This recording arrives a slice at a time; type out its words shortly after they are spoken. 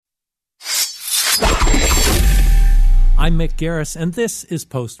I'm Mick Garris, and this is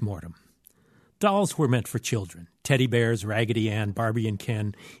Postmortem. Dolls were meant for children. Teddy bears, Raggedy Ann, Barbie and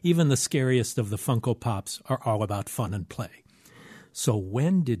Ken, even the scariest of the Funko Pops are all about fun and play. So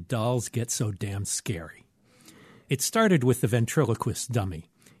when did dolls get so damn scary? It started with the ventriloquist dummy.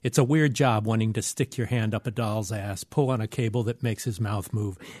 It's a weird job wanting to stick your hand up a doll's ass, pull on a cable that makes his mouth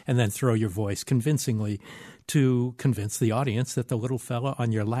move, and then throw your voice convincingly to convince the audience that the little fella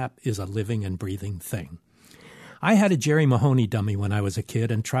on your lap is a living and breathing thing. I had a Jerry Mahoney dummy when I was a kid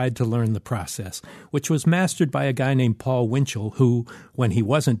and tried to learn the process, which was mastered by a guy named Paul Winchell who, when he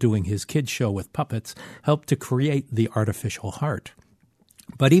wasn't doing his kids show with puppets, helped to create the artificial heart.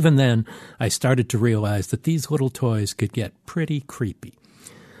 But even then, I started to realize that these little toys could get pretty creepy.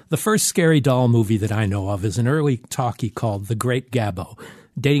 The first scary doll movie that I know of is an early talkie called The Great Gabbo,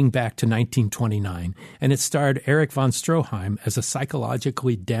 dating back to 1929, and it starred Erich von Stroheim as a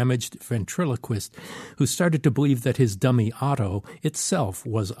psychologically damaged ventriloquist who started to believe that his dummy Otto itself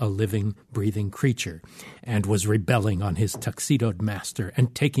was a living, breathing creature and was rebelling on his tuxedoed master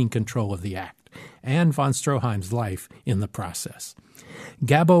and taking control of the act, and von Stroheim's life in the process.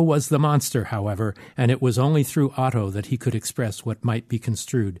 Gabbo was the monster, however, and it was only through Otto that he could express what might be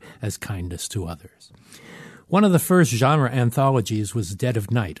construed as kindness to others. One of the first genre anthologies was Dead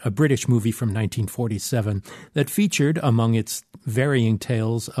of Night, a British movie from 1947 that featured, among its varying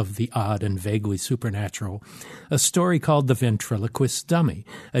tales of the odd and vaguely supernatural, a story called The Ventriloquist Dummy,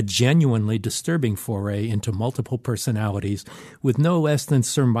 a genuinely disturbing foray into multiple personalities with no less than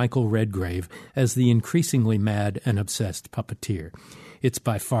Sir Michael Redgrave as the increasingly mad and obsessed puppeteer. It's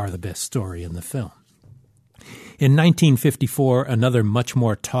by far the best story in the film. In 1954, another much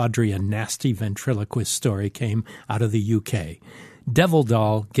more tawdry and nasty ventriloquist story came out of the UK. Devil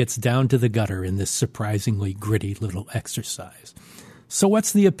Doll gets down to the gutter in this surprisingly gritty little exercise. So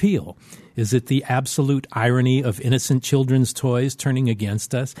what's the appeal? Is it the absolute irony of innocent children's toys turning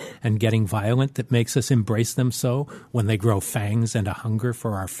against us and getting violent that makes us embrace them so when they grow fangs and a hunger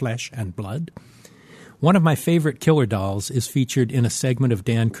for our flesh and blood? One of my favorite killer dolls is featured in a segment of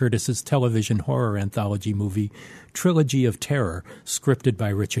Dan Curtis's television horror anthology movie, Trilogy of Terror, scripted by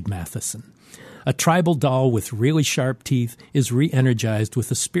Richard Matheson. A tribal doll with really sharp teeth is re-energized with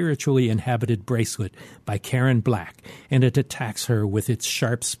a spiritually inhabited bracelet by Karen Black, and it attacks her with its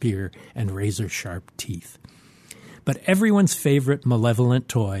sharp spear and razor-sharp teeth. But everyone's favorite malevolent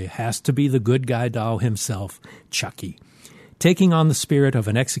toy has to be the good guy doll himself, Chucky. Taking on the spirit of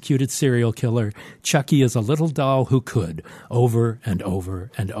an executed serial killer, Chucky is a little doll who could, over and over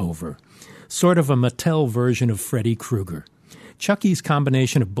and over. Sort of a Mattel version of Freddy Krueger. Chucky's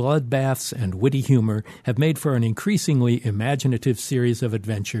combination of bloodbaths and witty humor have made for an increasingly imaginative series of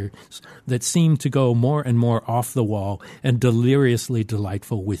adventures that seem to go more and more off the wall and deliriously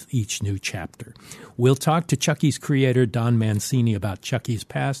delightful with each new chapter. We'll talk to Chucky's creator, Don Mancini, about Chucky's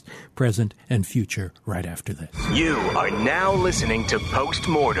past, present, and future right after this. You are now listening to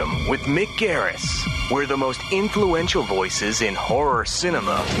Postmortem with Mick Garris, where the most influential voices in horror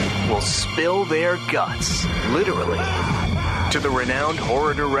cinema will spill their guts, literally, to the renowned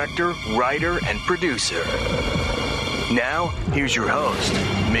horror director, writer, and producer. Now, here's your host,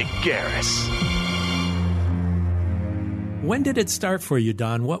 Mick Garris. When did it start for you,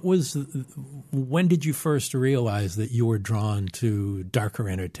 Don? When did you first realize that you were drawn to darker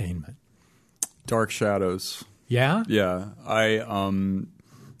entertainment? Dark Shadows. Yeah? Yeah.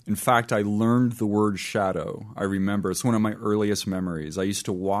 In fact, I learned the word shadow. I remember. It's one of my earliest memories. I used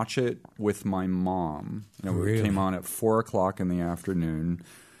to watch it with my mom. Really? It came on at 4 o'clock in the afternoon,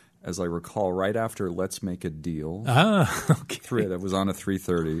 as I recall, right after Let's Make a Deal. Ah, okay. That was on at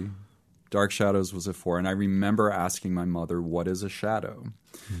 3:30. Dark Shadows was at 4. And I remember asking my mother, what is a shadow?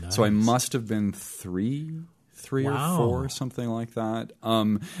 Nice. So I must have been three Wow. or 4, something like that.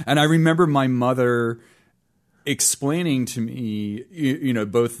 And I remember my mother explaining to me,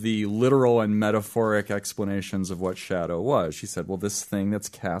 both the literal and metaphoric explanations of what shadow was. She said, well, this thing that's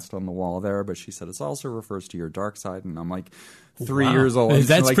cast on the wall there, but she said it also refers to your dark side. And I'm like 3 Wow. years old.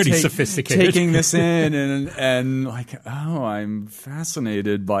 That's like, pretty sophisticated. Taking this in and like, oh, I'm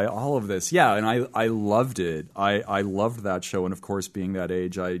fascinated by all of this. Yeah, and I loved it. I loved that show. And of course, being that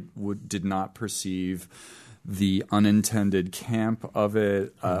age, I did not perceive the unintended camp of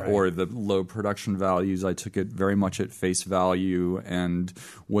it or the low production values. I took it very much at face value and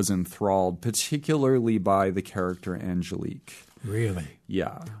was enthralled, particularly by the character Angelique. Really?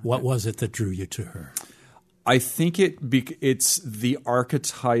 Yeah. What was it that drew you to her? I think it's the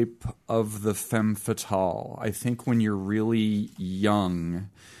archetype of the femme fatale. I think when you're really young,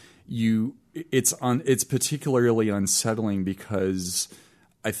 it's particularly unsettling because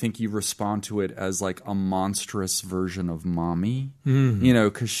I think you respond to it as like a monstrous version of Mommy, you know,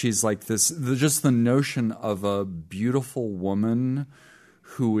 because she's like just the notion of a beautiful woman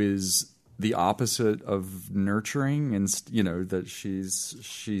who is the opposite of nurturing, and you know that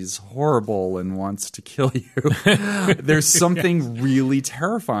she's horrible and wants to kill you. There's something really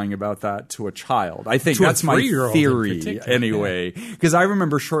terrifying about that to a child. I think that's my theory anyway. Because I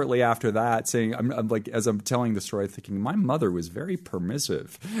remember shortly after that saying, I'm like, as I'm telling the story, thinking my mother was very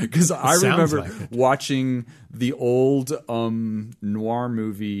permissive, because I remember watching the old noir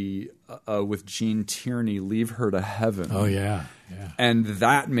movie with Gene Tierney, Leave Her to Heaven. Oh yeah. And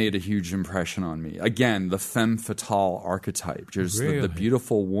that made a huge impression on me. Again, the femme fatale archetype, just the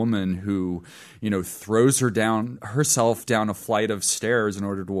beautiful woman who, you know, throws herself down a flight of stairs in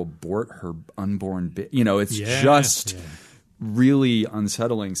order to abort her unborn baby. You know, it's just really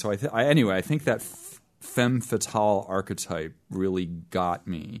unsettling. So I think that femme fatale archetype really got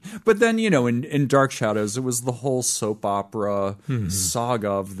me. But then, you know, in Dark Shadows, it was the whole soap opera saga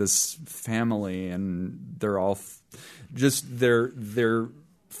of this family, and they're all just their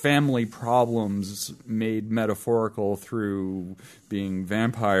family problems made metaphorical through being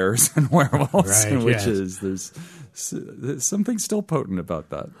vampires and werewolves and witches. There's something still potent about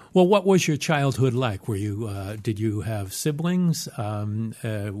that. Well, what was your childhood like? Were you did you have siblings?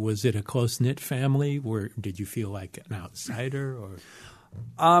 Was it a close-knit family? Did you feel like an outsider? Or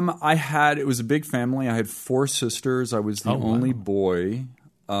it was a big family. I had 4 sisters. I was the only boy.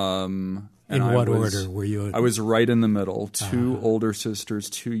 In what order were you? I was right in the middle. 2 older sisters,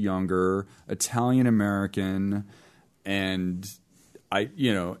 2 younger, Italian American, and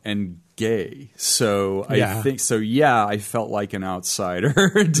gay. So I think so. Yeah, I felt like an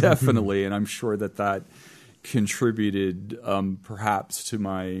outsider, definitely, and I'm sure that contributed, perhaps, to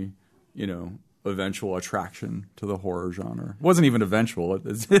my, eventual attraction to the horror genre. It wasn't even eventual.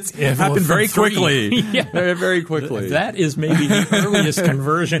 It happened very quickly. Very quickly. That is maybe the earliest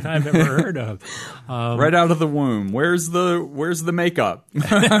conversion I've ever heard of. Right out of the womb. Where's the makeup?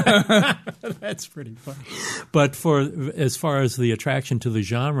 That's pretty funny. But as far as the attraction to the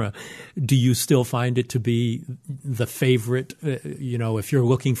genre, do you still find it to be the favorite? If you're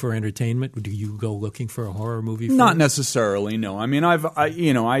looking for entertainment, do you go looking for a horror movie first? Not necessarily, no. I mean,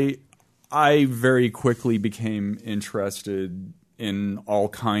 I very quickly became interested in all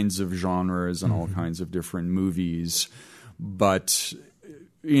kinds of genres and all kinds of different movies. But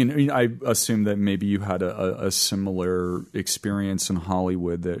I assume that maybe you had a similar experience in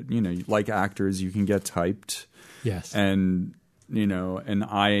Hollywood, that like actors, you can get typed. Yes. And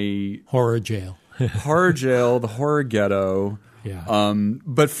horror jail. The horror ghetto. Yeah.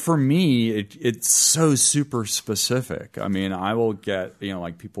 But for me, it's so super specific. I mean, I will get,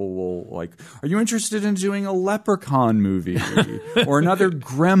 people will are you interested in doing a Leprechaun movie or another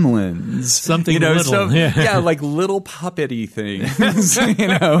Gremlins? Something little. Like little puppety things,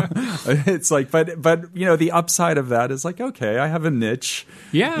 It's like, but the upside of that is okay, I have a niche.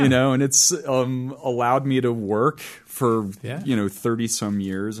 Yeah. And it's allowed me to work for 30 some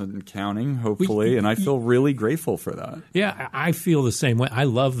years and counting, hopefully, and I feel really grateful for that. Yeah, I feel the same way. I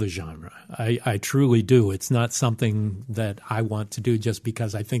love the genre. I truly do. It's not something that I want to do just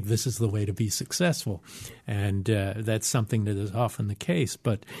because I think this is the way to be successful, and that's something that is often the case.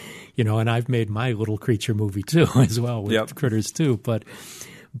 But and I've made my little creature movie too, as well, with Critters 2.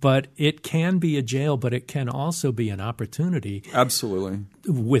 But it can be a jail, but it can also be an opportunity. Absolutely.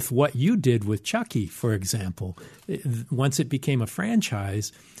 With what you did with Chucky, for example, once it became a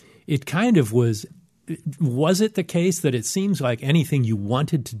franchise, it kind of was it the case that it seems like anything you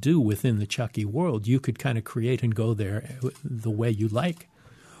wanted to do within the Chucky world, you could kind of create and go there the way you like?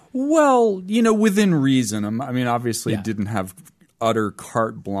 Well, within reason. I mean, obviously it didn't have utter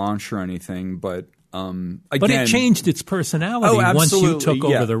carte blanche or anything, but again, but it changed its personality once you took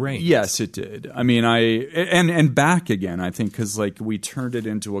over the reins. Yes, it did. I mean, and back again, I think, because we turned it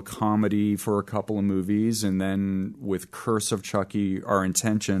into a comedy for a couple of movies, and then with Curse of Chucky, our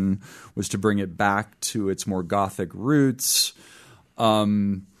intention was to bring it back to its more gothic roots.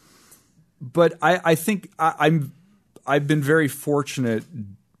 But I think I've been very fortunate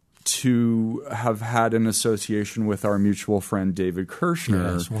to have had an association with our mutual friend David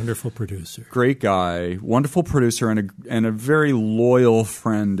Kirshner. Yes, wonderful producer. Great guy, wonderful producer, and a very loyal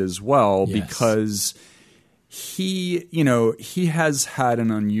friend as well, because he has had an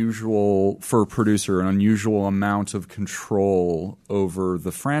unusual amount of control over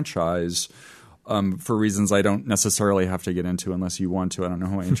the franchise. For reasons I don't necessarily have to get into unless you want to. I don't know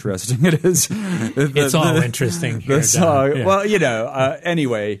how interesting it is. It's all interesting here. Well,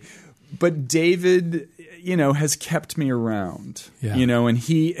 anyway. But David, has kept me around. Yeah.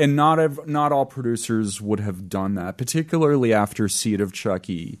 And not all producers would have done that, particularly after Seed of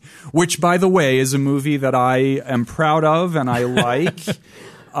Chucky, which, by the way, is a movie that I am proud of and I like.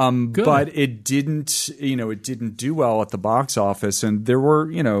 But it didn't do well at the box office, and there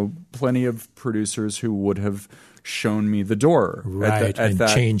were, plenty of producers who would have shown me the door, right? And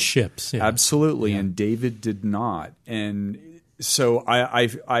change ships, yeah. Absolutely. Yeah. And David did not, and so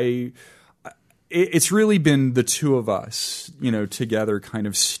it's really been the two of us, together, kind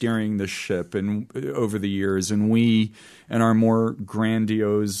of steering the ship, and over the years, and we, in our more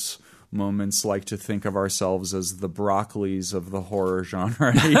grandiose moments, like to think of ourselves as the Broccolis of the horror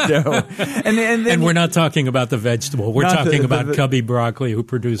genre. And we're not talking about the vegetable. We're talking about Cubby Broccoli, who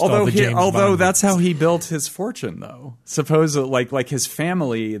produced all the James Bond movies. That's how he built his fortune, though. Suppose like his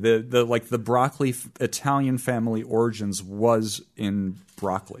family, the Broccoli Italian family origins was in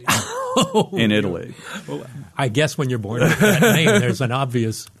broccoli. In Italy. Well, I guess when you're born with that name, there's an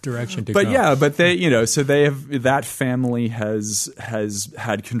obvious direction to go. But they, so they have, that family has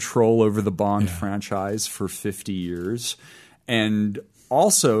had control over the Bond franchise for 50 years. And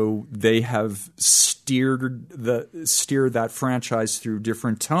also they have steered that franchise through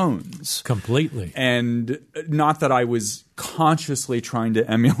different tones. Completely. And not that I was consciously trying to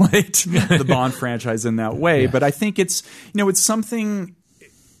emulate the Bond franchise in that way, but I think it's something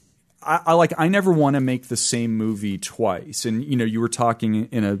I never want to make the same movie twice. And, you were talking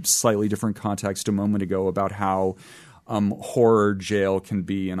in a slightly different context a moment ago about how horror jail can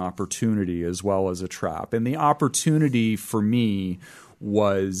be an opportunity as well as a trap. And the opportunity for me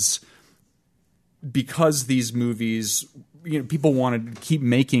was because these movies, people wanted to keep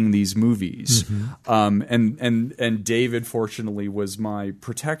making these movies. Mm-hmm. And David, fortunately, was my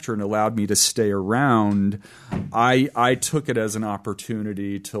protector and allowed me to stay around. I took it as an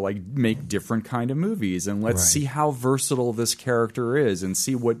opportunity to make different kind of movies, and let's see how versatile this character is and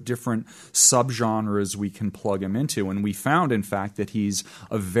see what different subgenres we can plug him into. And we found, in fact, that he's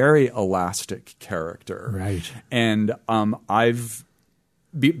a very elastic character. Right. And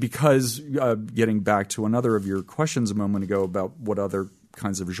because getting back to another of your questions a moment ago about what other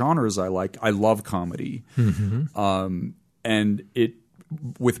kinds of genres I like, I love comedy. Mm-hmm. And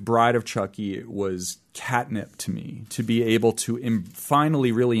with Bride of Chucky, it was catnip to me to be able to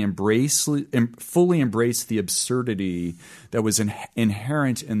finally really fully embrace the absurdity that was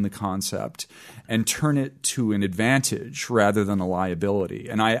inherent in the concept and turn it to an advantage rather than a liability.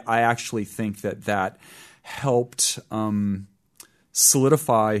 And I actually think that helped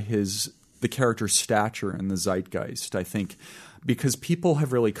solidify the character's stature in the zeitgeist, I think, because people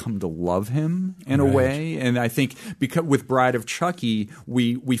have really come to love him in a way. And I think because with Bride of Chucky,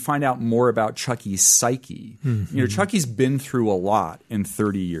 we find out more about Chucky's psyche. Mm-hmm. Chucky's been through a lot in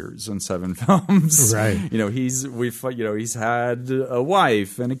 30 years and 7 films. Right. He's had a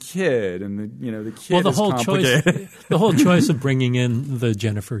wife and a kid, and the kid is complicated. The whole choice of bringing in the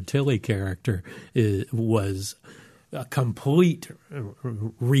Jennifer Tilly character was a complete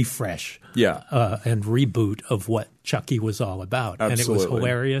refresh and reboot of what Chucky was all about. Absolutely. And it was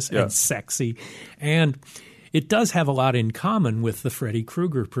hilarious and sexy. And it does have a lot in common with the Freddy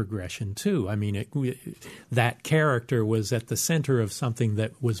Krueger progression, too. I mean, that character was at the center of something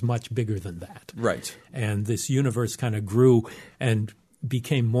that was much bigger than that. Right. And this universe kind of grew and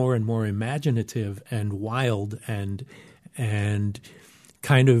became more and more imaginative and wild and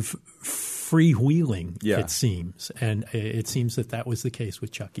kind of freewheeling, it seems. And it seems that was the case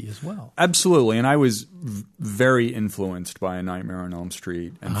with Chucky as well. Absolutely. And I was very influenced by A Nightmare on Elm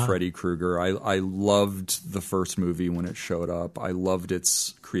Street and Freddy Krueger. I loved the first movie when it showed up. I loved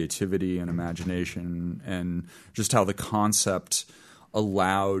its creativity and imagination and just how the concept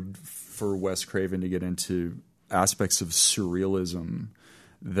allowed for Wes Craven to get into aspects of surrealism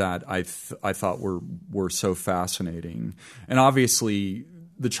that I thought were so fascinating. And obviously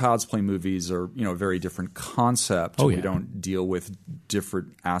the Child's Play movies are, a very different concept. We don't deal with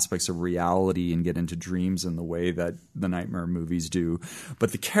different aspects of reality and get into dreams in the way that the Nightmare movies do.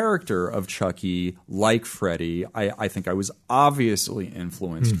 But the character of Chucky, like Freddy, I think I was obviously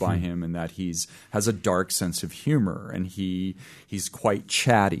influenced by him in that has a dark sense of humor and he's quite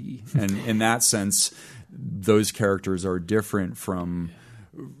chatty. And in that sense, those characters are different from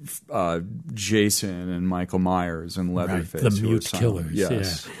Jason and Michael Myers and Leatherface. The mute killers.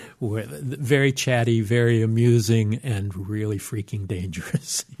 Yes. Yeah. Very chatty, very amusing, and really freaking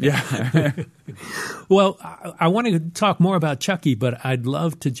dangerous. Yeah. Well, I want to talk more about Chucky, but I'd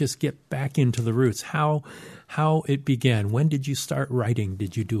love to just get back into the roots. How it began. When did you start writing?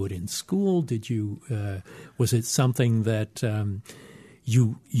 Did you do it in school? Was it something that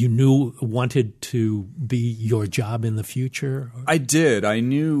you wanted to be your job in the future? I did. I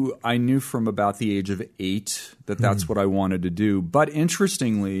knew from about the age of 8 that that's what I wanted to do. But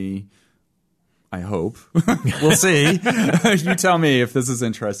interestingly, I hope. We'll see. You tell me if this is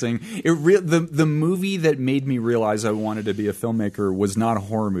interesting. The movie that made me realize I wanted to be a filmmaker was not a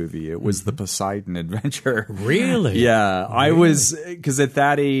horror movie. It was The Poseidon Adventure. Really? Yeah. I was, because at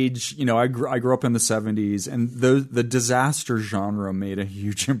that age, I grew up in the 70s, and the disaster genre made a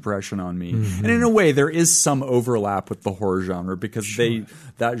huge impression on me. And in a way, there is some overlap with the horror genre, because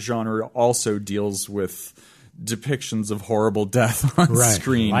that genre also deals with depictions of horrible death on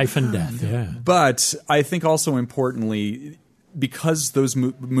screen. Life and death, yeah. But I think also importantly, because those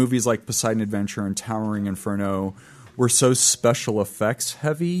movies like Poseidon Adventure and Towering Inferno were so special effects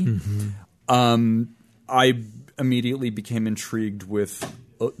heavy, I immediately became intrigued with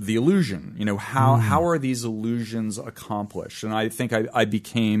the illusion. How are these illusions accomplished? And I think I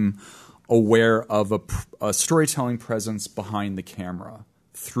became aware of a storytelling presence behind the camera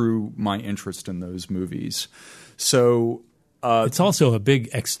through my interest in those movies. So it's also a big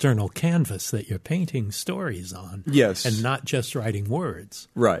external canvas that you're painting stories on. Yes. And not just writing words.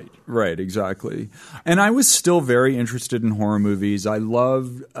 Right, exactly. And I was still very interested in horror movies. I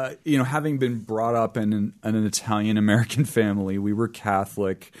loved, having been brought up in an Italian-American family, we were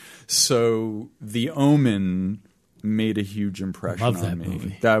Catholic, so The Omen made a huge impression on me.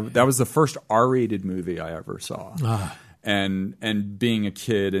 Movie. That was the first R-rated movie I ever saw. And being a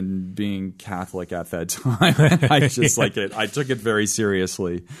kid and being Catholic at that time, I just I took it very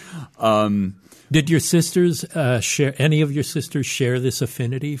seriously. Did your sisters share? Any of your sisters share this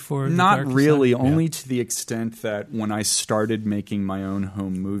affinity for? Not really. Only to the extent that when I started making my own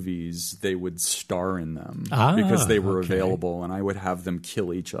home movies, they would star in them because they were available, and I would have them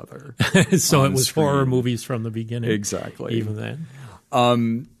kill each other. So it was screen. Horror movies from the beginning. Exactly. Even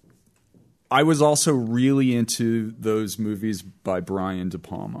then. I was also really into those movies by Brian De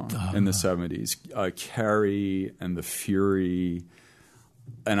Palma in the 70s, Carrie and The Fury.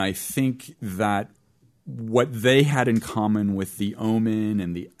 And I think that what they had in common with The Omen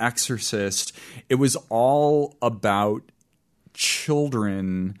and The Exorcist, it was all about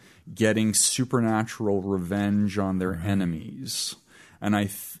children getting supernatural revenge on their enemies. And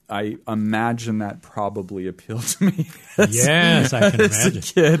I imagine that probably appealed to me yes, I can imagine.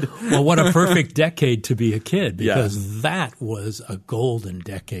 As a kid. Well, what a perfect decade to be a kid, because that was a golden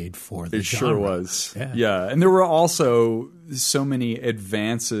decade for the genre. It sure was. Yeah. And there were also so many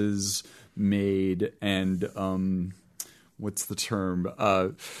advances made and what's the term?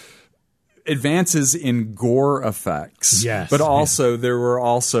 Advances in gore effects. Yes. But also there were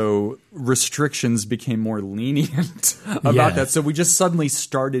also restrictions became more lenient about that. So we just suddenly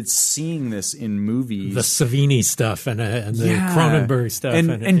started seeing this in movies. The Savini stuff and the Cronenberg stuff.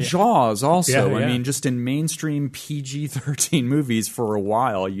 And Jaws also. Yeah. I mean, just in mainstream PG-13 movies for a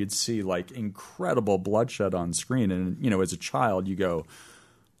while, you'd see incredible bloodshed on screen. And, as a child, you go,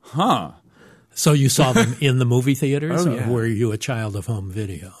 huh. So you saw them in the movie theaters, or were you a child of home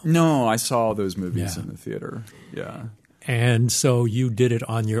video? No, I saw those movies in the theater. Yeah. And so you did it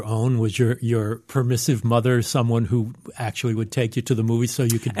on your own? Was your permissive mother someone who actually would take you to the movies so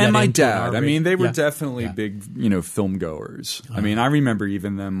you could get And my into dad. R-rated? I mean, they were definitely big, film goers. I mean, I remember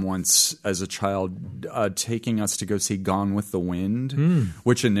even them once as a child taking us to go see Gone with the Wind,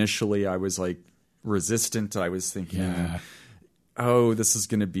 which initially I was resistant. I was thinking, oh, this is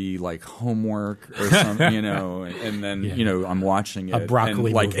going to be like homework or something, and then, I'm watching it. A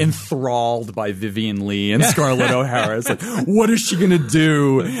broccoli and movie. Enthralled by Vivian Leigh and Scarlett O'Hara. It's what is she going to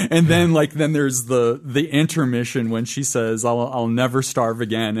do? And then then there's the intermission when she says, I'll never starve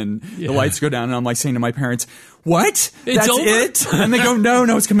again. And the lights go down and I'm saying to my parents, what? That's over? it? And they go,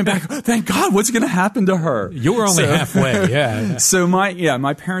 no, it's coming back. Thank God. What's going to happen to her? You were only halfway. Yeah. So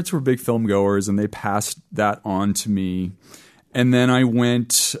my parents were big film goers and they passed that on to me. And then I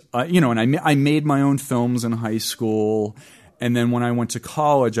went, and I made my own films in high school. And then when I went to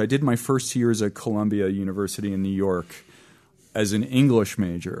college, I did my first 2 years at Columbia University in New York as an English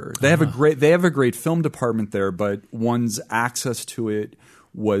major. They have a great film department there, but one's access to it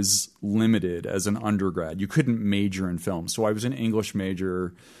was limited as an undergrad. You couldn't major in film. So I was an English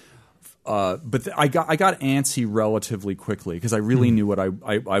major. But I got antsy relatively quickly because I really knew what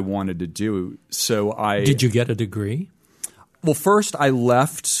I wanted to do. So Did you get a degree? Well, first I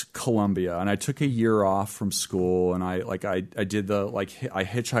left Columbia and I took a year off from school and I did I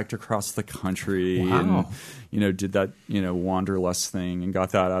hitchhiked across the country and did that wanderlust thing and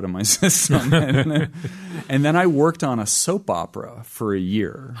got that out of my system and then I worked on a soap opera for a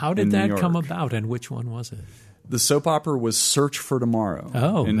year. How did that come about and which one was it? The soap opera was Search for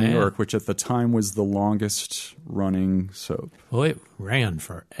Tomorrow in New York, which at the time was the longest running soap. Well, it ran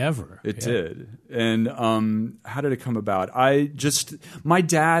forever. It did. And how did it come about? My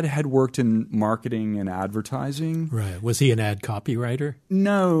dad had worked in marketing and advertising. Right. Was he an ad copywriter?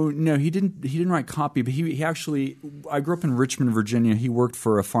 No, he didn't write copy, but he actually, I grew up in Richmond, Virginia. He worked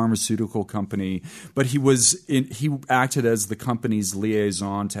for a pharmaceutical company, but he acted as the company's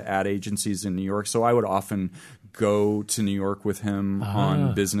liaison to ad agencies in New York. So I would often go to New York with him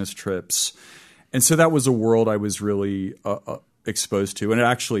on business trips. And so that was a world I was really exposed to. And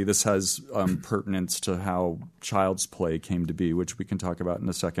this has pertinence to how Child's Play came to be, which we can talk about in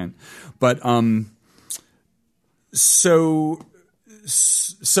a second. But so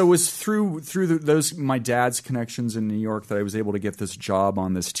it was through those my dad's connections in New York that I was able to get this job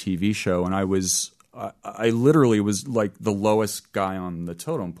on this TV show. And I literally was like the lowest guy on the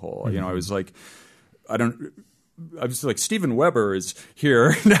totem pole. Mm-hmm. I was like, I was like, Steven Weber is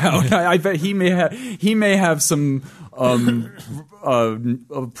here now. I bet he may have some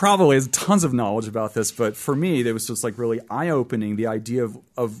probably has tons of knowledge about this. But for me, it was just like really eye opening. The idea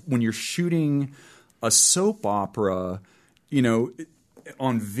of when you're shooting a soap opera,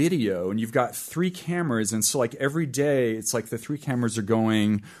 on video, and you've got 3 cameras, and so like every day, it's like the 3 cameras are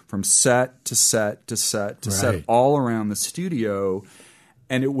going from set to set to set to set all around the studio,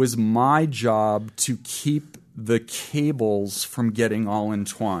 and it was my job to keep the cables from getting all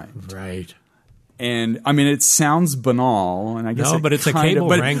entwined. Right. And I mean, it sounds banal, and I guess but it's a cable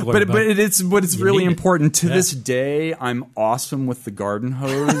wrangler. But it's really important to this day. I'm awesome with the garden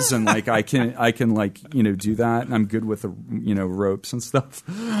hose, and like I can do that, and I'm good with the ropes and stuff.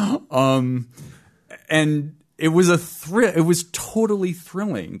 And it was it was totally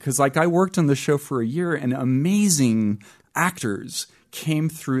thrilling because like I worked on the show for a year, and amazing actors came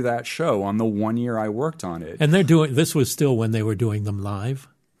through that show on the 1 year I worked on it. And this was still when they were doing them live?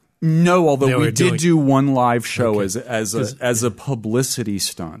 No, although we did do one live show as a publicity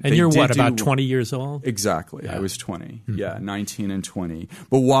stunt. And you're about 20 years old? Exactly. Yeah. I was 20. Mm-hmm. Yeah, 19 and 20.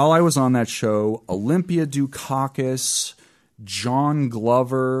 But while I was on that show, Olympia Dukakis, John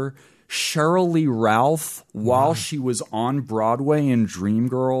Glover, Cheryl Lee Ralph, while she was on Broadway in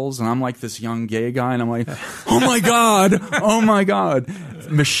Dreamgirls, and I'm like this young gay guy, and I'm like, oh my God.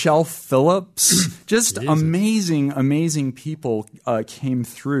 Michelle Phillips, just amazing people came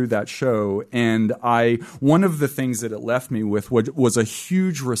through that show, and one of the things that it left me with was a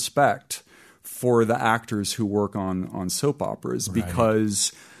huge respect for the actors who work on soap operas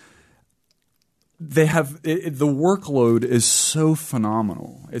because they have the workload is so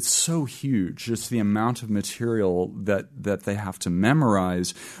phenomenal. It's so huge, just the amount of material that they have to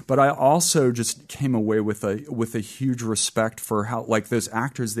memorize. But I also just came away with a huge respect for how like those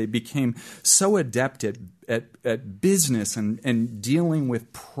actors, they became so adept at business and dealing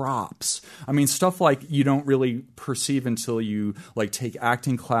with props. I mean, stuff like you don't really perceive until you like take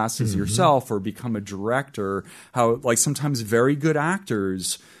acting classes yourself or become a director. How like sometimes very good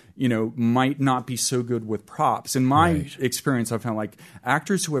actors might not be so good with props. In my experience, I've found like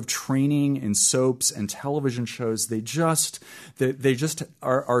actors who have training in soaps and television shows, they just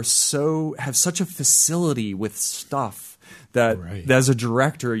are so have such a facility with stuff that as a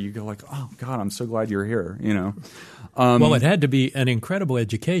director you go like, oh God, I'm so glad you're here. Well, it had to be an incredible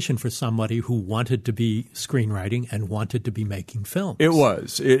education for somebody who wanted to be screenwriting and wanted to be making films. It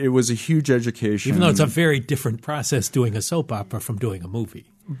was. It was a huge education. Even though it's a very different process doing a soap opera from doing a movie.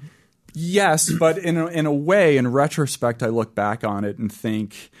 Yes, but in a way, in retrospect, I look back on it and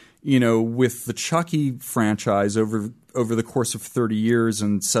think, with the Chucky franchise over the course of 30 years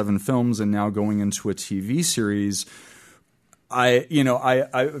and 7 films and now going into a TV series, I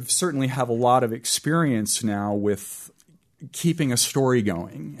certainly have a lot of experience now with keeping a story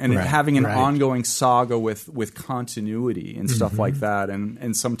going and having an ongoing saga with continuity and stuff like that.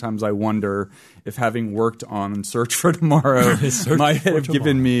 And sometimes I wonder if having worked on Search for Tomorrow might have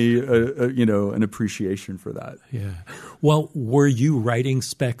given me an appreciation for that. Yeah. Well, were you writing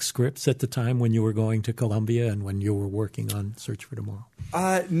spec scripts at the time when you were going to Columbia and when you were working on Search for Tomorrow?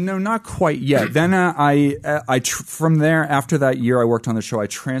 No, not quite yet. Then from there, after that year I worked on the show, I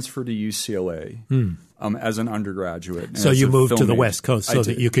transferred to UCLA. As an undergraduate. So you moved to the West Coast so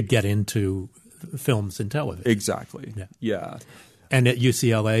that you could get into films and television. Exactly. Yeah. And at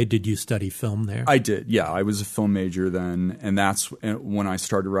UCLA, did you study film there? I did. Yeah, I was a film major then, and that's when I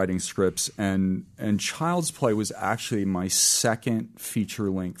started writing scripts. And Child's Play was actually my second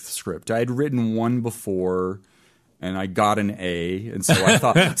feature-length script. I had written one before. and I got an A, and so I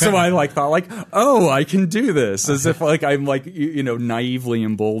thought, oh, I can do this, as if like I'm like naively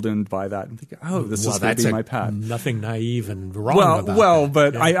emboldened by that, and thinking, oh, this is going to be my path. Nothing naive and wrong about that.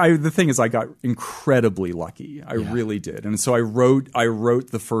 But yeah. The thing is, I got incredibly lucky. I really did, and so I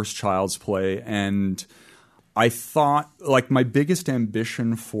wrote the first Child's Play, and I thought like my biggest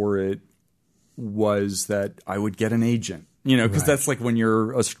ambition for it was that I would get an agent. Because that's like when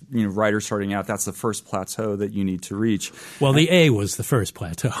you're a writer starting out, that's the first plateau that you need to reach. Well, the A was the first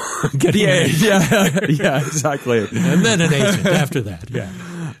plateau. Getting an agent. Yeah, exactly. And then an agent after that. Yeah.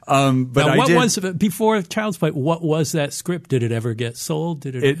 But now, was before Child's Play? What was that script? Did it ever get sold?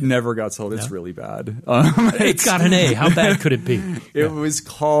 It never got sold. It's really bad. It got an A. How bad could it be? It was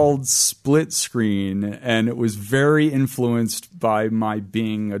called Split Screen, and it was very influenced by my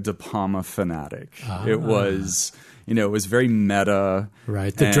being a De Palma fanatic. It was. It was very meta.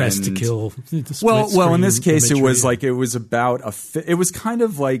 Right, the Dress to Kill. Well, in this case, imagery. It was about it was kind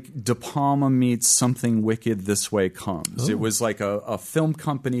of like De Palma meets Something Wicked This Way Comes. It was like a film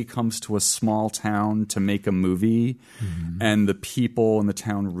company comes to a small town to make a movie, and the people in the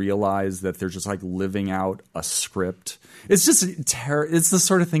town realize that they're just like living out a script. It's just it's the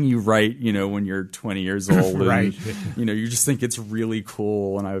sort of thing you write, when you're 20 years old, right? And, you just think it's really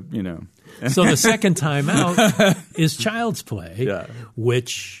cool, and So the second time out is Child's Play,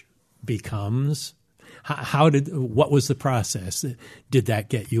 which becomes what was the process? Did that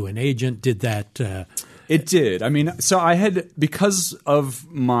get you an agent? Did that? It did. I mean, so I had, because of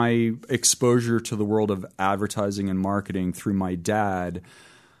my exposure to the world of advertising and marketing through my dad,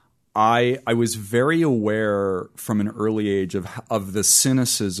 I was very aware from an early age of the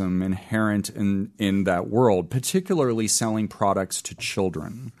cynicism inherent in that world, particularly selling products to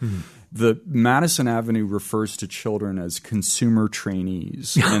children. The Madison Avenue refers to children as consumer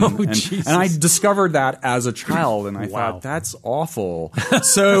trainees. And I discovered that as a child, and I thought, that's awful.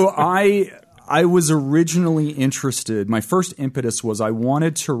 So I was originally interested. My first impetus was I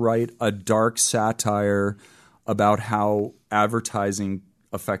wanted to write a dark satire about how advertising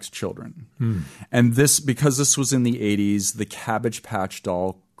affects children. And because this was in the 80s, the Cabbage Patch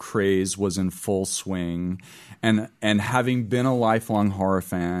Doll craze was in full swing. And having been a lifelong horror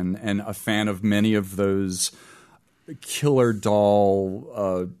fan and a fan of many of those killer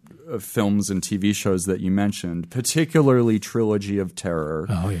doll films and TV shows that you mentioned, particularly Trilogy of Terror.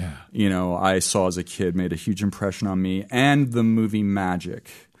 Oh, yeah. I saw as a kid, made a huge impression on me. And the movie Magic.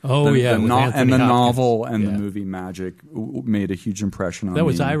 Oh, the Anthony Hopkins. Novel and the movie Magic made a huge impression on me. That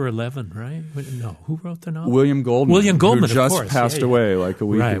was Ira Levin, right? No, who wrote the novel? William Goldman. Who just passed away like a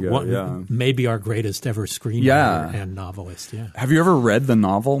week ago. Maybe our greatest ever screenwriter and novelist. Yeah. Have you ever read the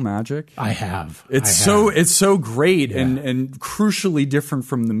novel Magic? I have. It's so great and crucially different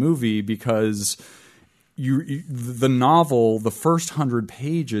from the movie because the novel, the first 100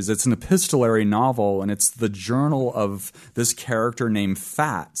 pages, it's an epistolary novel, and it's the journal of this character named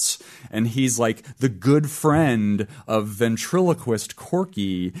Fats, and he's like the good friend of ventriloquist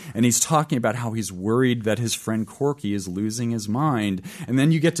Corky, and he's talking about how he's worried that his friend Corky is losing his mind, and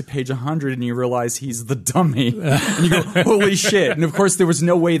then you get to page 100 and you realize he's the dummy, and you go, holy shit. And of course there was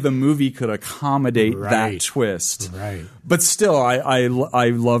no way the movie could accommodate that twist. Right. But still, I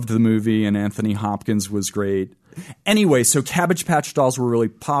loved the movie, and Anthony Hopkins was great. Anyway, so Cabbage Patch Dolls were really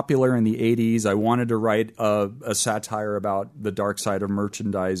popular in the 80s. I wanted to write a satire about the dark side of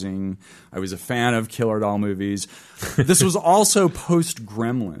merchandising. I was a fan of killer doll movies. This was also post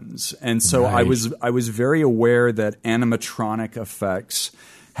Gremlins, and so I was very aware that animatronic effects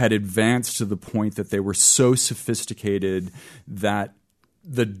had advanced to the point that they were so sophisticated that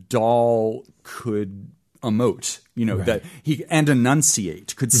the doll could emote, that he and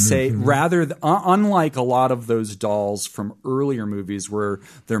enunciate, could say unlike a lot of those dolls from earlier movies where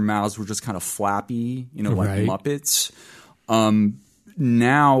their mouths were just kind of flappy, like Muppets.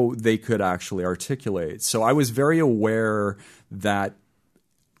 Now they could actually articulate. So I was very aware that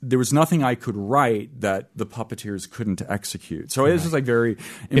there was nothing I could write that the puppeteers couldn't execute. So it was just like very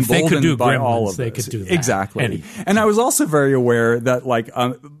emboldened by all of this. They could do that. Exactly. And I was also very aware that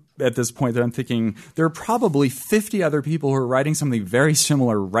at this point that I'm thinking there are probably 50 other people who are writing something very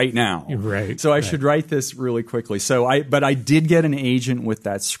similar right now. Right. So I should write this really quickly. But I did get an agent with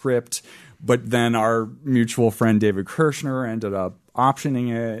that script, but then our mutual friend David Kirshner ended up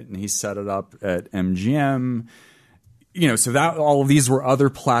optioning it, and he set it up at MGM. So that all of these were other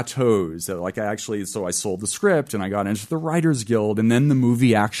plateaus that so I sold the script and I got into the Writers Guild, and then the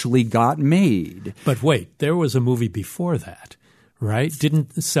movie actually got made. But wait, there was a movie before that, Right?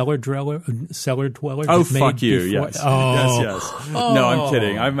 Didn't Cellar Dweller? Oh, fuck you! Before? Yes, Oh. yes. No, I'm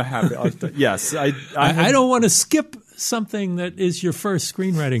kidding. I'm happy. Yes, I don't want to skip something that is your first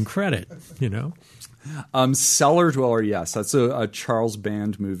screenwriting credit. Cellar Dweller. Yes, that's a Charles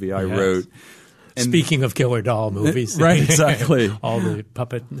Band movie I wrote. And speaking of killer doll movies, right? Exactly. All the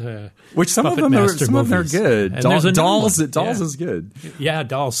puppet, which some puppet of them are movies. good. And there's Dolls is good. Yeah,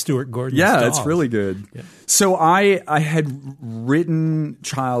 Dolls. Stuart Gordon's Yeah, Dolls. it's really good. Yeah. So I had written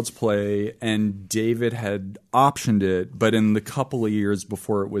Child's Play, and David had optioned it, but in the couple of years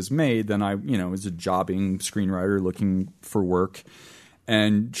before it was made, then I was a jobbing screenwriter looking for work,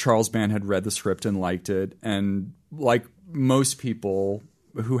 and Charles Band had read the script and liked it, and like most people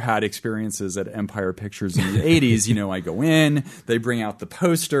who had experiences at Empire Pictures in the 80s, I go in, they bring out the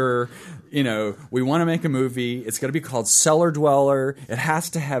poster, we want to make a movie. It's going to be called Cellar Dweller. It has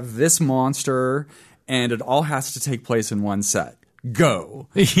to have this monster, and it all has to take place in one set. Go.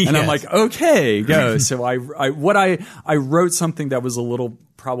 Yes. And I'm like, okay, go. So I wrote something that was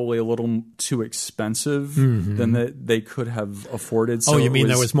probably a little too expensive than that they could have afforded. So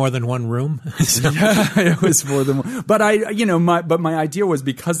there was more than one room? Yeah, it was more than one. But my idea was,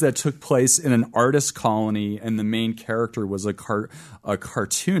 because that took place in an artist colony and the main character was a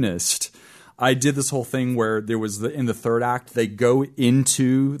cartoonist, I did this whole thing where there was in the third act, they go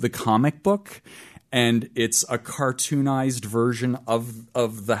into the comic book, and it's a cartoonized version of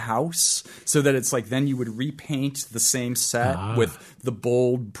the house, so that it's like then you would repaint the same set with the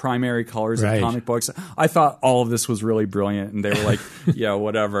bold primary colors of comic books. I thought all of this was really brilliant, and they were like, yeah,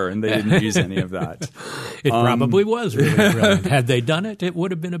 whatever, and they didn't use any of that. It probably was really brilliant. Had they done it, it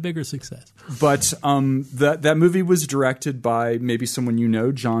would have been a bigger success. But that movie was directed by maybe someone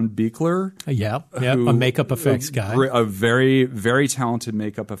John Buechler. A makeup effects guy. A very, very talented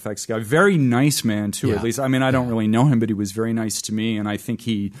makeup effects guy. Very nice man, too, at least. I mean, I don't really know him, but he was very nice to me, and I think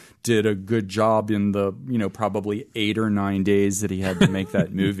he did a good job in the, probably 8 or 9 days that he had to make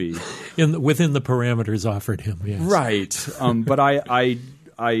that movie. Within the parameters offered him, yes. Right. But I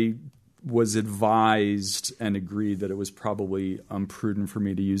was advised and agreed that it was probably prudent for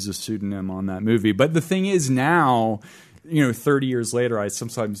me to use a pseudonym on that movie. But the thing is now, 30 years later, I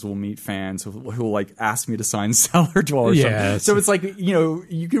sometimes will meet fans who will like ask me to sign Cellar Dweller or something. So it's like,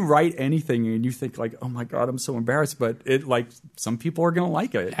 you can write anything and you think like, oh my God, I'm so embarrassed. But it like some people are going to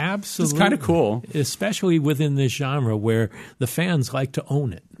like it. Absolutely. It's kind of cool. Especially within this genre where the fans like to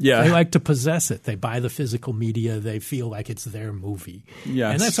own it. Yeah. They like to possess it. They buy the physical media. They feel like it's their movie.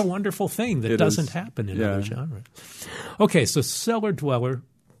 Yes. And that's a wonderful thing that doesn't happen in other genres. Okay, so Cellar Dweller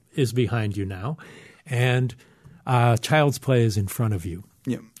is behind you now. And Child's Play is in front of you.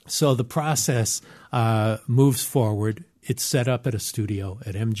 Yeah. So the process moves forward. It's set up at a studio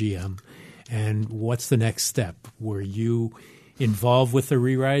at MGM. And what's the next step? Were you involved with the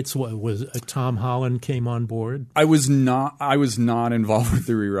rewrites? Was Tom Holland came on board? I was not involved with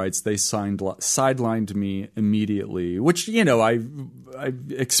the rewrites. They sidelined me immediately, which I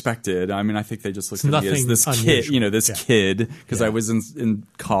expected. I mean, I think they just looked at me as this unusual kid, because I was in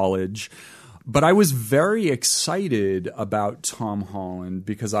college. But I was very excited about Tom Holland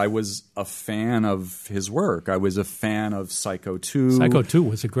because I was a fan of his work. I was a fan of Psycho 2. Psycho 2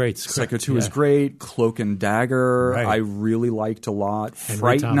 was a great script. Psycho 2 was great. Cloak and Dagger, I really liked a lot.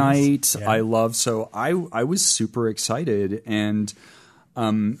 Fright Night, I love. So I was super excited. And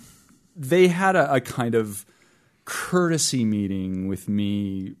they had a kind of courtesy meeting with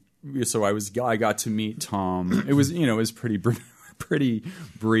me. So I got to meet Tom. It was pretty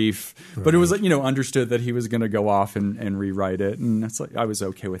brief, but it was understood that he was going to go off and rewrite it, and that's like I was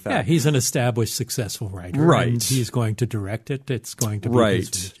okay with that. Yeah, he's an established, successful writer, right? And he's going to direct it. It's going to be right. his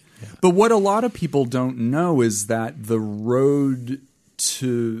vision. Yeah. But what a lot of people don't know is that the road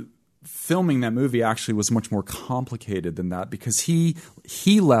to filming that movie actually was much more complicated than that, because he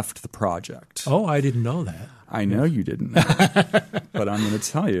left the project. Oh, I didn't know that. I know you didn't know, but I'm going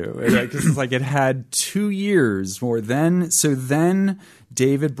to tell you. It's like it had 2 years more. So then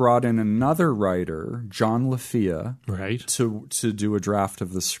David brought in another writer, John LaFia, right, to do a draft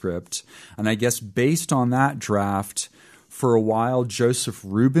of the script. And I guess based on that draft, for a while, Joseph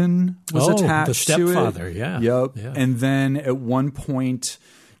Rubin was attached the stepfather, to it. Yeah. Yep. Yeah. And then at one point,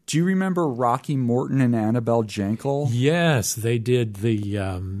 do you remember Rocky Morton and Annabelle Jankel? Yes, they did the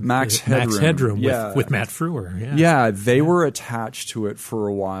Max Headroom with Matt Frewer. Yeah, yeah, they were attached to it for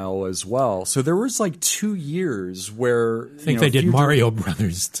a while as well. So there was like 2 years where I think they did Mario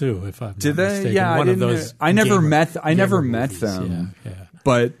Brothers too. If I'm did not they? mistaken. Yeah, I never met them. Yeah.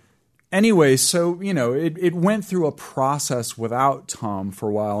 But anyway, so it went through a process without Tom for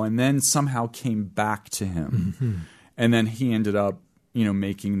a while, and then somehow came back to him. Mm-hmm. And then he ended up,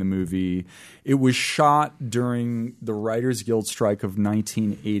 making the movie. It was shot during the Writers Guild strike of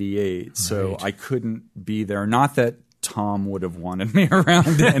 1988, so I couldn't be there. Not that Tom would have wanted me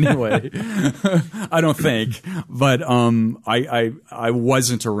around anyway. I don't think. But I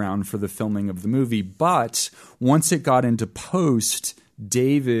wasn't around for the filming of the movie. But once it got into post,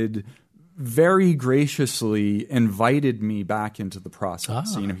 David very graciously invited me back into the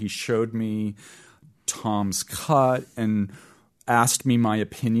process. He showed me Tom's cut and asked me my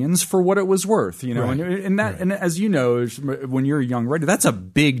opinions for what it was worth, and as you know, when you're a young writer, that's a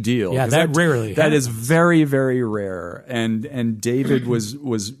big deal. Yeah, that rarely that happens. is very, very rare. And David was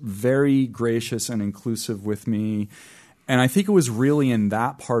very gracious and inclusive with me. And I think it was really in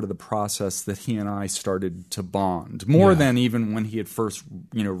that part of the process that he and I started to bond more than even when he had first,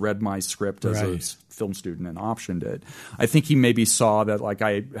 read my script as a film student and optioned it. I think he maybe saw that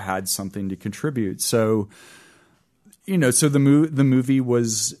I had something to contribute. So, so the movie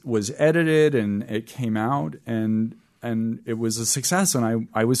was edited and it came out and it was a success, and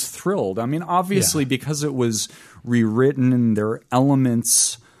I was thrilled. I mean, obviously because it was rewritten and there are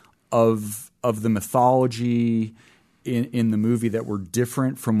elements of the mythology in the movie that were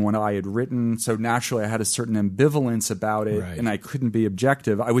different from what I had written. So naturally I had a certain ambivalence about it, and I couldn't be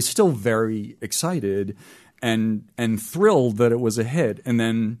objective. I was still very excited and thrilled that it was a hit. And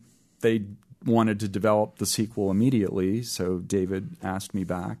then they wanted to develop the sequel immediately, so David asked me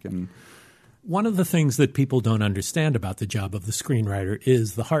back. And one of the things that people don't understand about the job of the screenwriter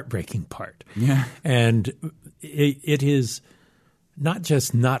is the heartbreaking part. Yeah. And it is not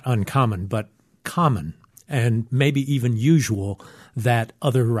just not uncommon, but common and maybe even usual that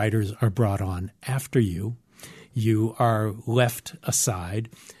other writers are brought on after you. You are left aside.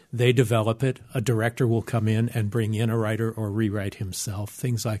 They develop it. A director will come in and bring in a writer or rewrite himself,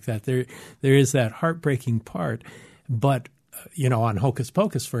 things like that. There is that heartbreaking part. But, on Hocus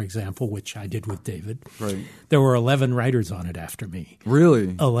Pocus, for example, which I did with David, there were 11 writers on it after me.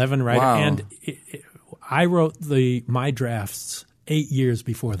 Really? 11 writers. Wow. And I wrote my drafts 8 years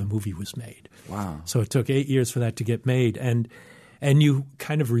before the movie was made. Wow. So it took 8 years for that to get made. And you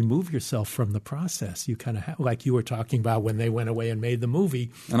kind of remove yourself from the process. You kind of like you were talking about when they went away and made the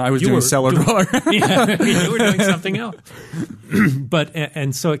movie. And I was doing Cellar Dweller. You were doing something else.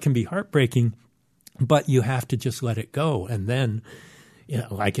 And so it can be heartbreaking, but you have to just let it go. And then,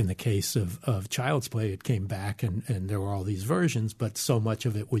 like in the case of Child's Play, it came back and there were all these versions, but so much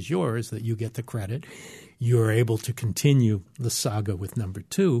of it was yours that you get the credit. You're able to continue the saga with number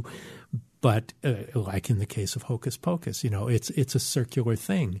 2. But like in the case of Hocus Pocus, it's a circular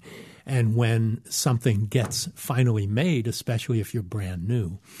thing. And when something gets finally made, especially if you're brand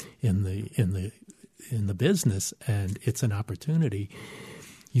new in the business and it's an opportunity,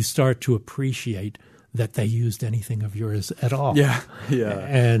 you start to appreciate that they used anything of yours at all. Yeah.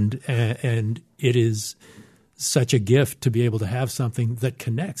 And it is such a gift to be able to have something that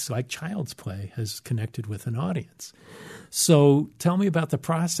connects, like Child's Play has connected with an audience. So tell me about the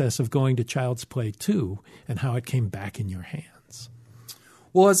process of going to Child's Play 2 and how it came back in your hands.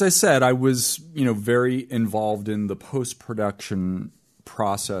 Well, as I said, I was, very involved in the post-production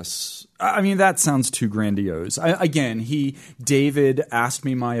process. I mean, that sounds too grandiose. David asked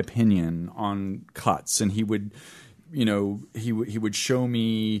me my opinion on cuts, and he would, he would show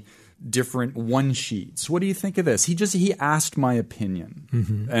me different one sheets. What do you think of this? He asked my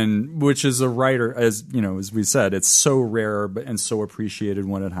opinion, and which is a writer, as we said, it's so rare and so appreciated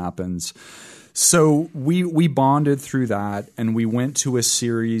when it happens. So we bonded through that, and we went to a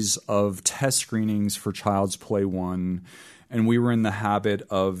series of test screenings for Child's Play 1. And we were in the habit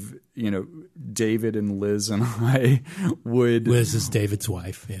of, David and Liz and I would... Liz is David's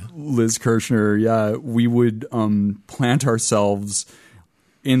wife, yeah. Liz Kirshner, yeah. We would plant ourselves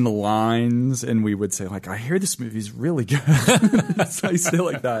in the lines, and we would say, I hear this movie's really good. So I say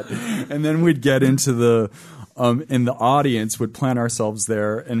like that. And then we'd get into in the audience, would plant ourselves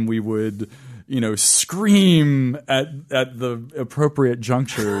there, and we would... scream at the appropriate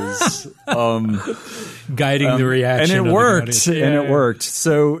junctures, guiding the reaction, and it worked. It worked.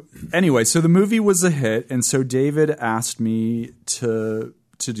 So anyway, so the movie was a hit, and so David asked me to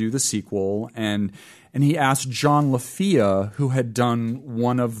do the sequel, and he asked John LaFia, who had done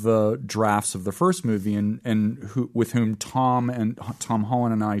one of the drafts of the first movie, and with whom Tom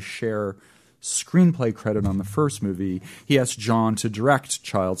Holland and I share screenplay credit on the first movie. He asked John to direct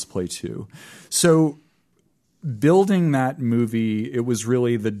Child's Play 2. So building that movie, it was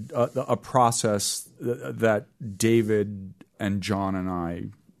really a process that David and John and I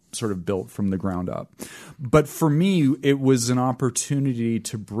sort of built from the ground up. But for me, it was an opportunity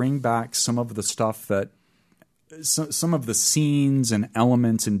to bring back some of the stuff that some of the scenes and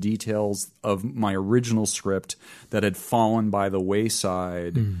elements and details of my original script that had fallen by the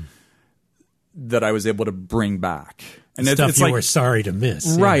wayside that I was able to bring back. And stuff you were sorry to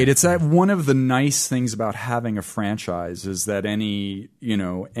miss. Right. It's that one of the nice things about having a franchise is that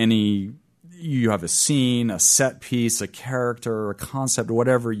you have a scene, a set piece, a character, a concept,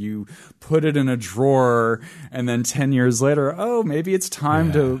 whatever, you put it in a drawer, and then 10 years later, oh, maybe it's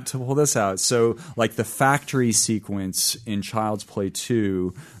time to pull this out. So like the factory sequence in Child's Play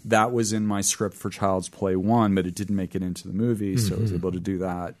 2, that was in my script for Child's Play 1, but it didn't make it into the movie, so I was able to do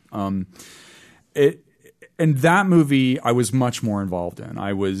that. And that movie I was much more involved in.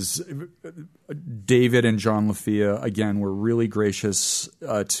 David and John LaFia, again, were really gracious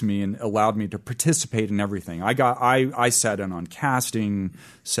to me and allowed me to participate in everything. I sat in on casting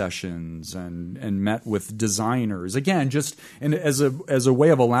sessions and met with designers, again, just as a way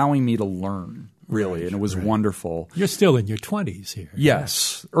of allowing me to learn, really, and it was wonderful. You're still in your 20s here.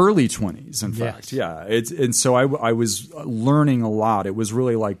 Yes, early 20s, in fact. Yeah, and so I was learning a lot. It was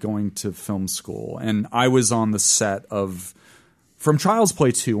really like going to film school, and I was on the set of. From Child's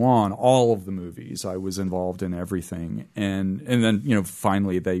Play 2 on, all of the movies, I was involved in everything, and then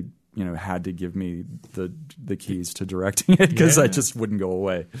finally they had to give me the keys to directing it because I just wouldn't go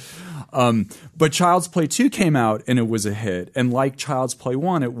away. But Child's Play 2 came out and it was a hit, and like Child's Play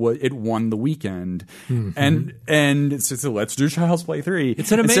 1, it won the weekend, and so let's do Child's Play 3.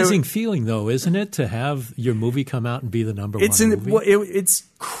 It's an amazing feeling, though, isn't it, to have your movie come out and be the number one movie? It's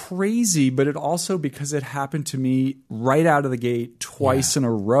crazy, but it also, because it happened to me right out of the gate twice in a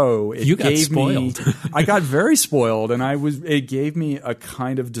row, you got spoiled. I got very spoiled, and it gave me a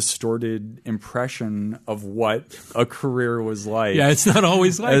kind of distorted impression of what a career was like. Yeah, it's not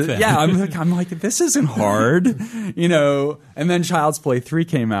always like that. Yeah, I'm like, this isn't hard, And then Child's Play 3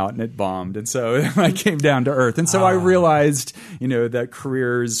 came out and it bombed, and so I came down to earth, and so I realized, that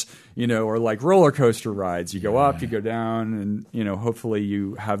careers, are like roller coaster rides. You go up, you go down, and hopefully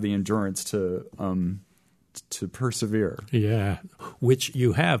you have the endurance to persevere. Yeah, which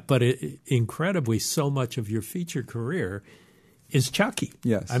you have, but incredibly, so much of your feature career is Chucky.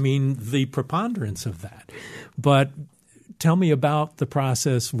 Yes. I mean, the preponderance of that. But tell me about the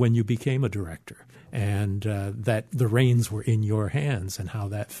process when you became a director and that the reins were in your hands and how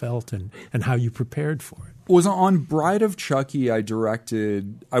that felt and how you prepared for it. Was on Bride of Chucky, I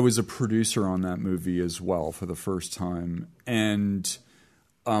was a producer on that movie as well for the first time. And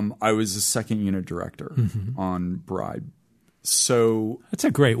I was a second unit director on Bride. So that's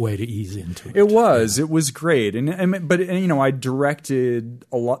a great way to ease into it. It was great, but I directed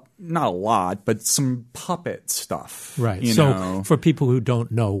not a lot, but some puppet stuff. Right. So for people who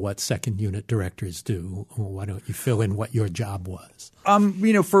don't know what second unit directors do, why don't you fill in what your job was?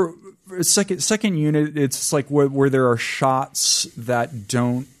 For second unit, it's like where there are shots that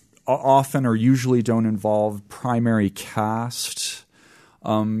don't often or usually don't involve primary cast.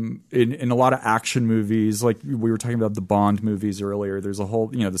 In a lot of action movies, like we were talking about the Bond movies earlier, there's a whole,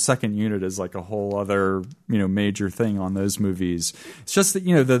 the second unit is like a whole other, major thing on those movies. It's just that,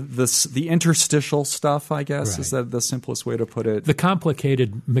 the interstitial stuff, I guess, is that the simplest way to put it. The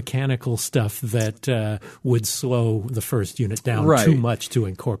complicated mechanical stuff that would slow the first unit down too much to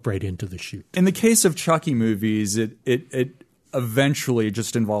incorporate into the shoot. In the case of Chucky movies, it eventually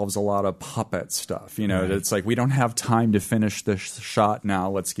just involves a lot of puppet stuff. It's like, we don't have time to finish this shot now,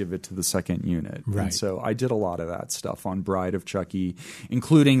 let's give it to the second unit. Right. And so I did a lot of that stuff on Bride of Chucky,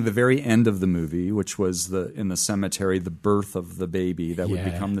 including the very end of the movie, which was in the cemetery, the birth of the baby that would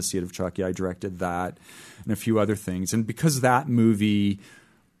become the seed of Chucky. I directed that and a few other things. And because that movie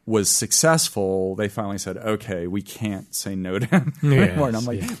was successful, they finally said, okay, we can't say no to him anymore. And I'm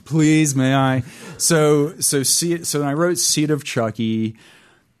like, please, may I? So then I wrote Seed of Chucky.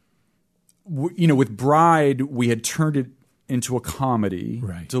 With Bride, we had turned it into a comedy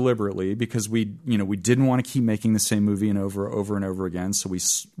deliberately because we didn't want to keep making the same movie and over and over again. So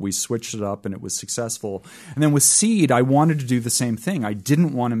we switched it up and it was successful. And then with Seed, I wanted to do the same thing. I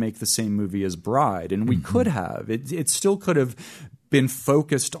didn't want to make the same movie as Bride, and we could have. It still could have been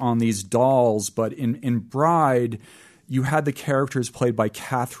focused on these dolls, but in Bride, you had the characters played by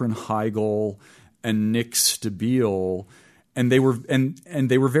Katherine Heigl and Nick Stabile, and they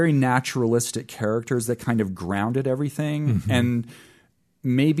were very naturalistic characters that kind of grounded everything. And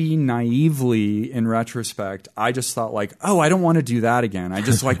maybe naively, in retrospect, I just thought like, oh, I don't want to do that again. I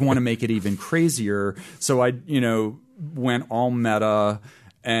just want to make it even crazier. So I went all meta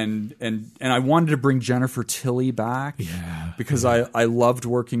And I wanted to bring Jennifer Tilly back because I loved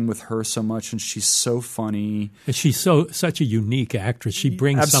working with her so much, and she's so funny. And she's such a unique actress. She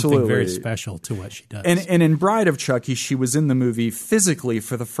brings something very special to what she does. And in Bride of Chucky, she was in the movie physically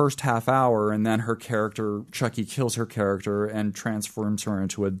for the first half hour, and then her character, Chucky, kills her character and transforms her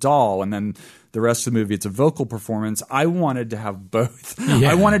into a doll. And then the rest of the movie, it's a vocal performance. I wanted to have both.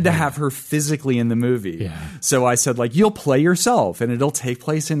 I wanted to have her physically in the movie. Yeah. So I said, like, you'll play yourself, and it'll take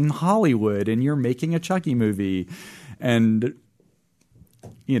place in Hollywood, and you're making a Chucky movie. And,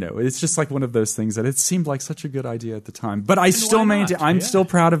 you know, it's just like one of those things that it seemed like such a good idea at the time. But I still maintain, I'm still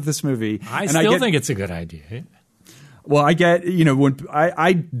proud of this movie. I still think it's a good idea. Well, I get, you know, when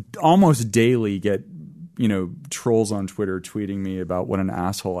I almost daily get, you know, trolls on Twitter tweeting me about what an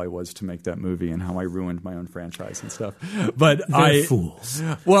asshole I was to make that movie and how I ruined my own franchise and stuff. But They're fools.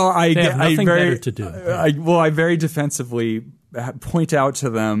 Well, they have nothing better to do. I very defensively point out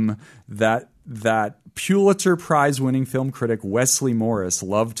to them that Pulitzer Prize winning film critic Wesley Morris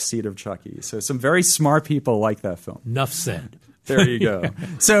loved Seed of Chucky. So some very smart people like that film. Enough said. There you go.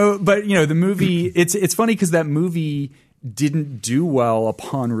 So, but you know, the movie, it's funny because that movie didn't do well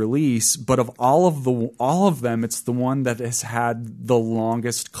upon release, but of all of them, it's the one that has had the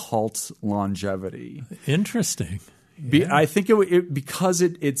longest cult longevity. Interesting. Yeah. I think because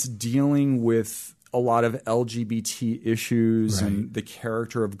it's dealing with a lot of LGBT issues, and the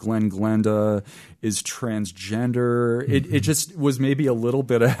character of Glenn Glenda is transgender. It just was maybe a little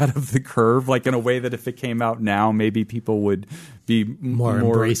bit ahead of the curve, like in a way that if it came out now, maybe people would be more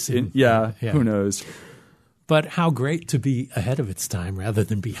embracing. Who knows? But how great to be ahead of its time rather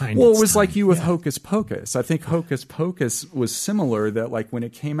than behind Well, its it was time. like you with Hocus Pocus. I think Hocus Pocus was similar, that like when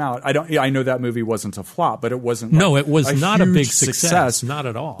it came out, I know that movie wasn't a flop, but it wasn't No, it was not a big success. success. Not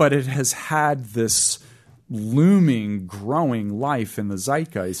at all. But it has had this looming, growing life in the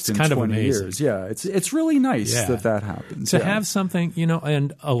zeitgeist in kind 20 of amazing. years. Yeah, it's really nice that happens. To have something, you know,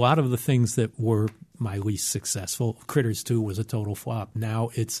 and a lot of the things that were my least successful, Critters 2 was a total flop.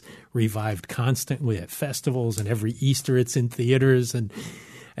 Now it's revived constantly at festivals, and every Easter it's in theaters.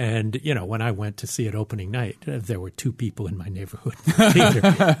 And you know, when I went to see it opening night, there were 2 people in my neighborhood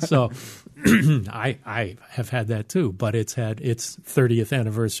theater. So I have had that too, but it's had its 30th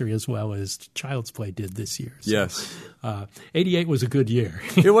anniversary as well as Child's Play did this year. So, yes. 88 was a good year.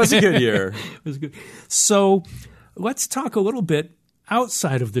 It was a good year. It was good. So let's talk a little bit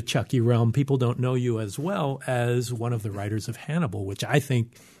outside of the Chucky realm. People don't know you as well as one of the writers of Hannibal, which I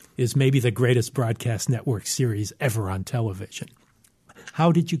think is maybe the greatest broadcast network series ever on television.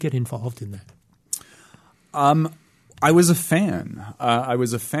 How did you get involved in that? I was a fan. I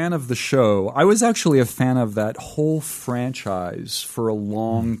was a fan of the show. I was actually a fan of that whole franchise for a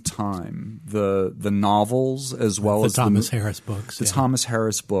long time. The novels as well as Thomas Harris books. The Thomas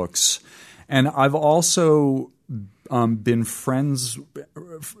Harris books. And I've also been friends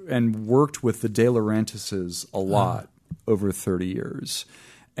and worked with the De Laurentises a lot over 30 years.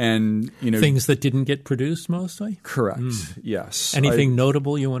 And, you know, things that didn't get produced mostly? Correct. Yes. Anything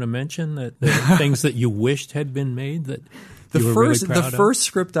notable you want to mention, that things that you wished had been made that you were really proud of? The first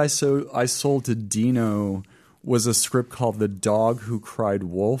script I sold to Dino was a script called The Dog Who Cried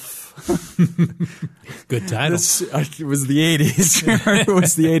Wolf. Good title. It was the 80s. It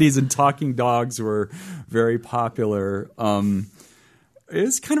was the 80s, and talking dogs were very popular.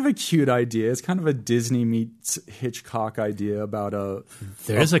 It's kind of a cute idea. It's kind of a Disney meets Hitchcock idea about a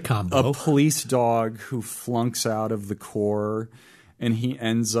combo. A police dog who flunks out of the Corps, and he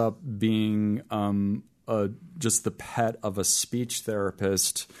ends up being just the pet of a speech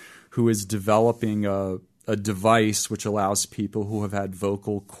therapist who is developing a device which allows people who have had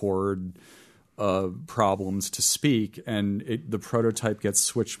vocal cord problems to speak, and the prototype gets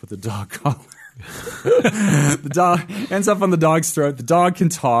switched with the dog collar. The dog ends up on the dog's throat. The dog can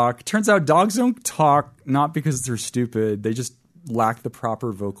talk. Turns out dogs don't talk not because they're stupid. They just lack the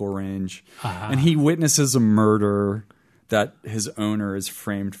proper vocal range. And he witnesses a murder that his owner is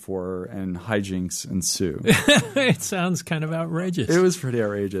framed for, and hijinks ensue. It sounds kind of outrageous. It was pretty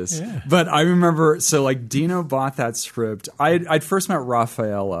outrageous. Yeah. But I remember, so like Dino bought that script. I'd first met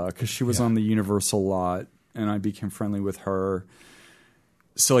Rafaela because she was on the Universal lot, and I became friendly with her.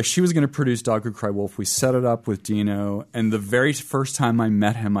 So like she was going to produce Dog Who Cried Wolf. We set it up with Dino, and the very first time I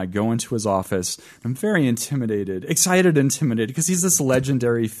met him, I go into his office. I'm very intimidated, because he's this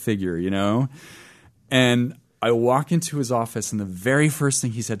legendary figure, you know? And I walk into his office, and the very first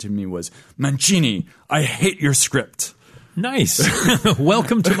thing he said to me was, "Mancini, I hate your script." Nice.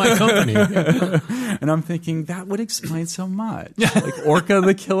 Welcome to my company. And I'm thinking, that would explain so much. Like Orca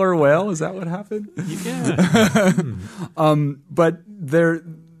the killer whale, is that what happened? Yeah. But they're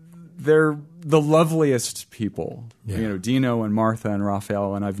the loveliest people. Yeah. You know, Dino and Martha and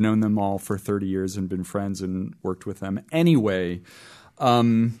Raphael, and I've known them all for 30 years and been friends and worked with them. Anyway,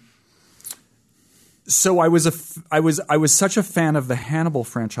 so I was such a fan of the Hannibal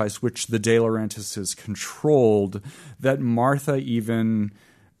franchise, which the De Laurentises controlled, that Martha, even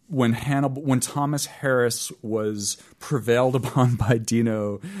when Thomas Harris was prevailed upon by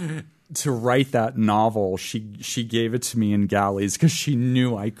Dino to write that novel, she gave it to me in galleys because she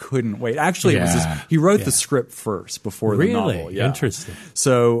knew I couldn't wait. Actually, he wrote the script first before the novel. Really? Interesting.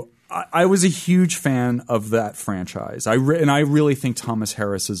 So I was a huge fan of that franchise. And I really think Thomas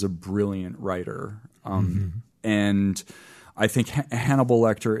Harris is a brilliant writer. And I think Hannibal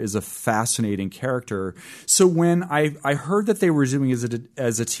Lecter is a fascinating character. So when I heard that they were doing it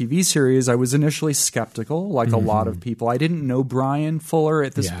as a TV series, I was initially skeptical, like a lot of people. I didn't know Brian Fuller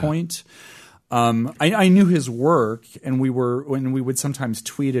at this point. I knew his work, and we would sometimes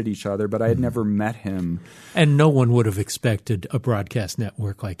tweet at each other, but I had never met him. And no one would have expected a broadcast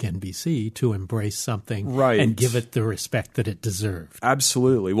network like NBC to embrace something and give it the respect that it deserved.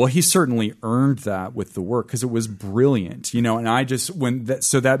 Absolutely. Well, he certainly earned that with the work because it was brilliant, you know. And I just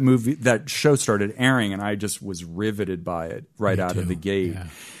that show started airing, and I just was riveted by it out of the gate. Yeah.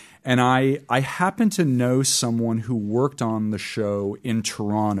 And I happen to know someone who worked on the show in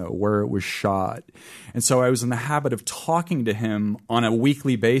Toronto where it was shot. And so I was in the habit of talking to him on a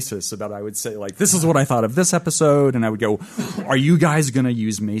weekly basis about, I would say, like, this is what I thought of this episode. And I would go, are you guys going to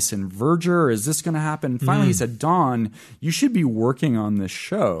use Mason Verger? Is this going to happen? And finally he said, Don, you should be working on this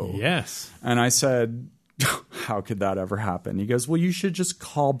show. Yes. And I said, how could that ever happen? He goes, well, you should just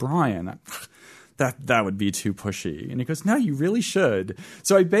call Brian. That would be too pushy. And he goes, no, you really should.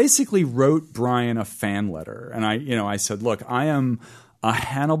 So I basically wrote Brian a fan letter. And I said, look, I am a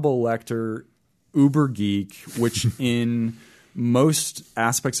Hannibal Lecter uber geek, which in most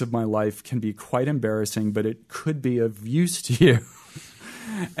aspects of my life can be quite embarrassing, but it could be of use to you.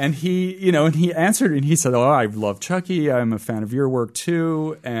 And he answered, and he said, oh, I love Chucky. I'm a fan of your work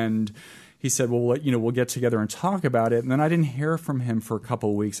too. And he said, well, we'll get together and talk about it. And then I didn't hear from him for a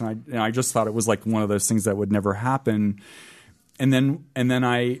couple of weeks. And I just thought it was like one of those things that would never happen. And then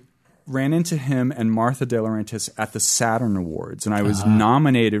I ran into him and Martha De Laurentiis at the Saturn Awards. And I was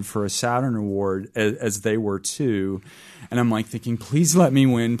nominated for a Saturn Award, as they were too. And I'm like thinking, please let me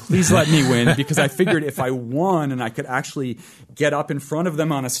win. Please let me win. Because I figured if I won and I could actually get up in front of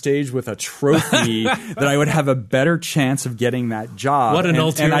them on a stage with a trophy, that I would have a better chance of getting that job. What an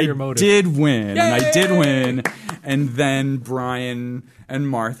ulterior motive. And I did win. Yay! And I did win. And then Brian and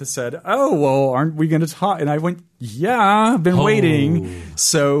Martha said, oh, well, aren't we going to talk? And I went, yeah, I've been waiting.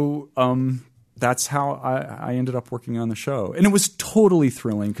 So that's how I ended up working on the show. And it was totally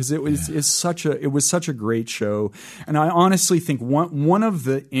thrilling because it was such a great show. And I honestly think one of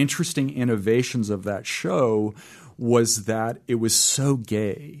the interesting innovations of that show was that it was so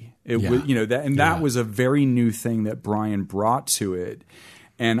gay. That was a very new thing that Brian brought to it.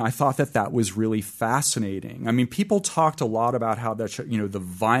 And I thought that was really fascinating. I mean, people talked a lot about how that show, the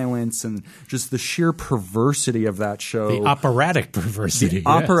violence and just the sheer perversity of that show. The operatic perversity.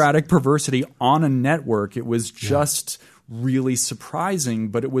 Operatic perversity on a network. It was just really surprising,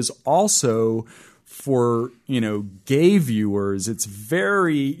 but it was also for, gay viewers. It's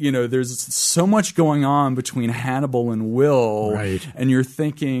very, there's so much going on between Hannibal and Will. Right. And you're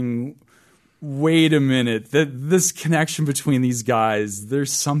thinking, wait a minute, this connection between these guys,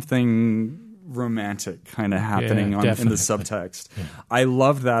 there's something romantic kind of happening in the subtext. Yeah. I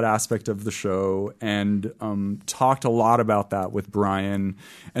loved that aspect of the show and talked a lot about that with Brian.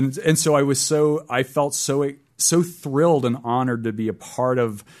 And so I felt so thrilled and honored to be a part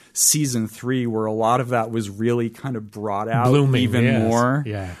of season 3 where a lot of that was really kind of brought out even more.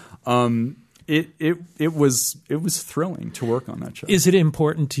 Yeah. It was thrilling to work on that show. Is it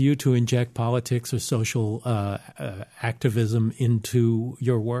important to you to inject politics or social activism into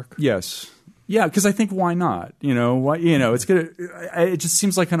your work? Yes. Yeah, because I think why not? It's gonna. It just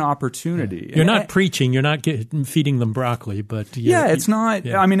seems like an opportunity. Yeah. You're not preaching. You're not feeding them broccoli, but it's not.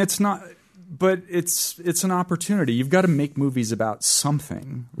 Yeah. I mean, it's not. But it's an opportunity. You've got to make movies about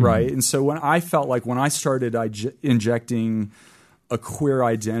something, right? And so when I started injecting a queer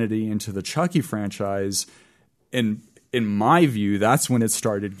identity into the Chucky franchise, in my view, that's when it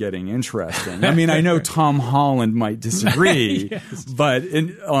started getting interesting. I mean, I know Tom Holland might disagree, but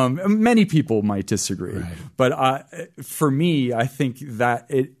many people might disagree. Right. But for me, I think that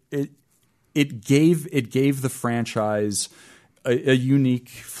it gave the franchise a unique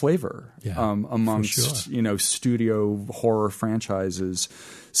flavor amongst studio horror franchises.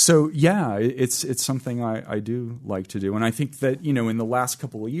 So yeah, it's something I do like to do, and I think that in the last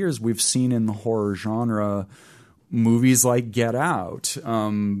couple of years we've seen in the horror genre movies like Get Out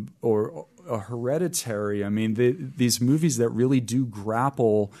or Hereditary. I mean, these movies that really do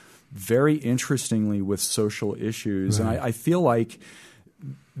grapple very interestingly with social issues, right. And I feel like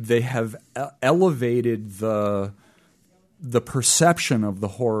they have elevated the perception of the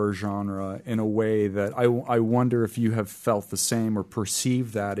horror genre in a way that I wonder if you have felt the same or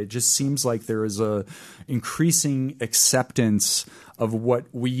perceived that. It just seems like there is a increasing acceptance of what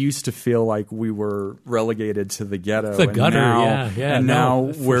we used to feel like we were relegated to the ghetto. The gutter, and now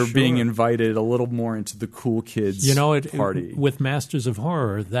we're being invited a little more into the cool kids party. With Masters of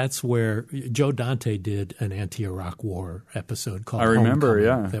Horror, that's where Joe Dante did an anti-Iraq War episode called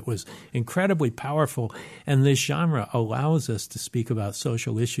Homecoming that was incredibly powerful. And this genre allows us to speak about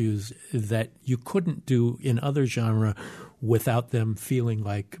social issues that you couldn't do in other genre without them feeling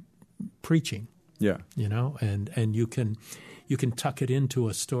like preaching. Yeah. And you can tuck it into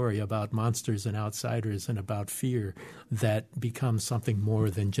a story about monsters and outsiders and about fear that becomes something more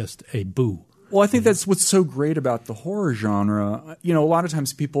than just a boo. Well, I think that's what's so great about the horror genre. A lot of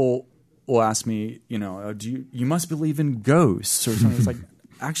times people will ask me, do you must believe in ghosts or something. It's like,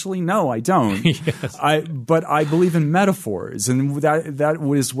 actually, no, I don't. Yes. But I believe in metaphors, and that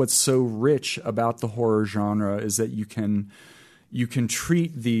is what's so rich about the horror genre is that you can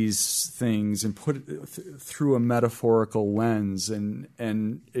treat these things and put it through a metaphorical lens,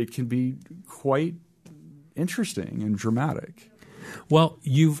 and it can be quite interesting and dramatic. Well,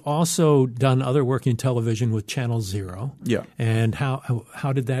 you've also done other work in television with Channel Zero. Yeah. And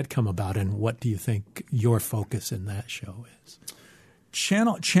how did that come about, and what do you think your focus in that show is?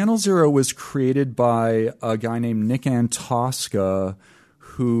 Channel Zero was created by a guy named Nick Antosca,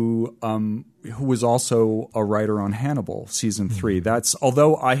 who was also a writer on Hannibal season 3. That's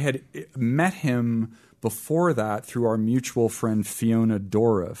although I had met him before that through our mutual friend Fiona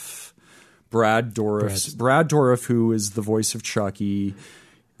Dourif, Brad Dourif, who is the voice of Chucky.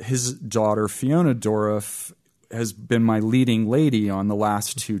 His daughter Fiona Dourif has been my leading lady on the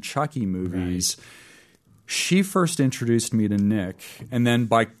last 2 Chucky movies. Right. She first introduced me to Nick, and then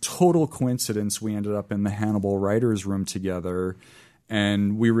by total coincidence, we ended up in the Hannibal writers' room together.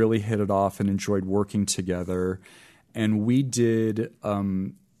 And we really hit it off and enjoyed working together. And we did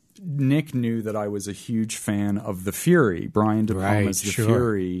Nick knew that I was a huge fan of The Fury, Brian De Palma's The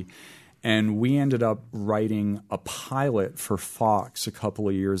Fury. And we ended up writing a pilot for Fox a couple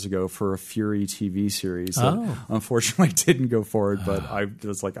of years ago for a Fury TV series that unfortunately didn't go forward, but I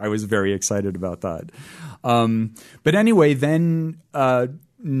was very excited about that. But anyway, then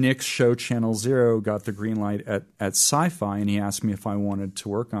Nick's show Channel Zero got the green light at Sci-Fi, and he asked me if I wanted to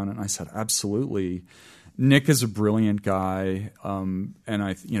work on it, and I said absolutely. Nick is a brilliant guy,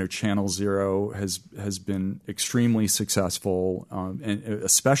 and Channel Zero has been extremely successful, and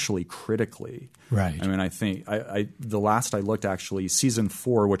especially critically. Right. I mean, I think the last I looked, actually, season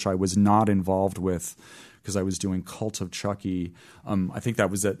 4, which I was not involved with because I was doing Cult of Chucky, I think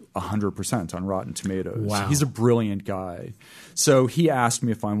that was at 100% on Rotten Tomatoes. Wow. He's a brilliant guy. So he asked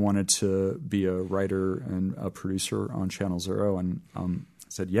me if I wanted to be a writer and a producer on Channel Zero, and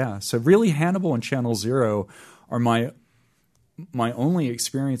said yeah. So really, Hannibal and Channel Zero are my only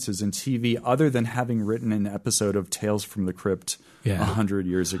experiences in TV other than having written an episode of Tales from the Crypt 100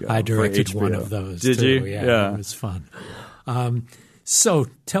 years ago. I directed one of those. Did too. you? Yeah, it was fun. So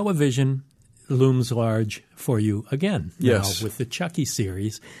television looms large for you again now with the Chucky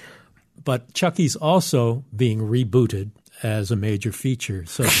series. But Chucky's also being rebooted as a major feature.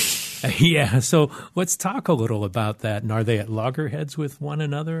 So so let's talk a little about that. And are they at loggerheads with one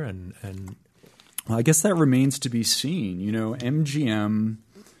another? And well, I guess that remains to be seen. MGM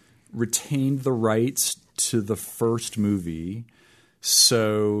retained the rights to the first movie.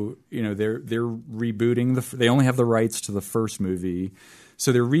 So, they're rebooting they only have the rights to the first movie.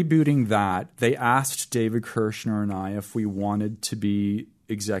 So they're rebooting that. They asked David Kirshner and I if we wanted to be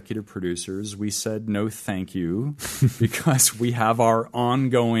executive producers. We said no thank you because we have our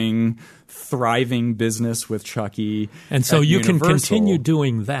ongoing thriving business with Chucky. And so you Universal. Can continue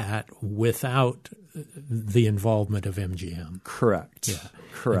doing that without the involvement of MGM. Correct. Yeah.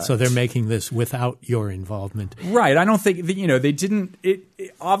 Correct. And so they're making this without your involvement. Right. I don't think they didn't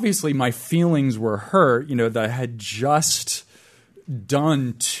obviously my feelings were hurt, that I had just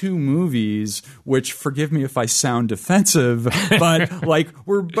done 2 movies, which, forgive me if I sound defensive, but like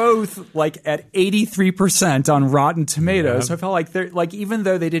we're both like at 83% on Rotten Tomatoes. So I felt like they're like, even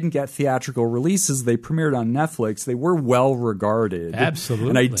though they didn't get theatrical releases, they premiered on Netflix. They were well regarded. Absolutely.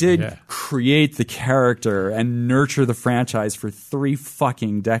 And I did create the character and nurture the franchise for 3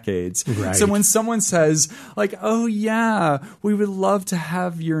 fucking decades. Right. So when someone says like, "Oh yeah, we would love to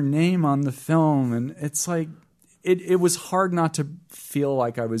have your name on the film," and it's like, it was hard not to feel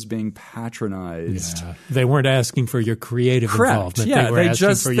like I was being patronized. Yeah. They weren't asking for your creative involvement. Yeah, they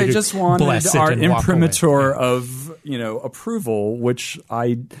just wanted our imprimatur of, approval, which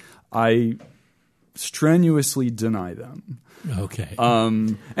I strenuously deny them. Okay.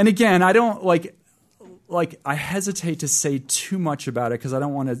 And again, I don't like I hesitate to say too much about it because I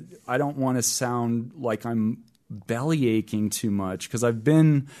don't want to sound like I'm belly aching too much, because I've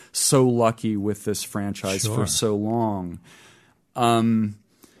been so lucky with this franchise for so long.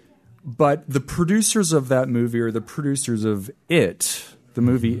 But the producers of that movie are the producers of It, the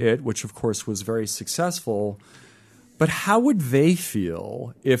movie It, which of course was very successful. But how would they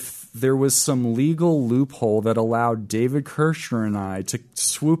feel if there was some legal loophole that allowed David Kirshner and I to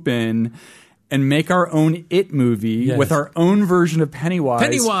swoop in and make our own It movie with our own version of Pennywise.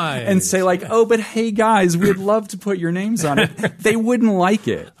 And say like, "Oh, but hey guys, we'd love to put your names on it." They wouldn't like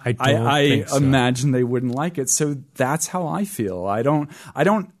it. I imagine they wouldn't like it. So that's how I feel. I don't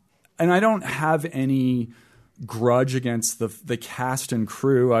have any grudge against the cast and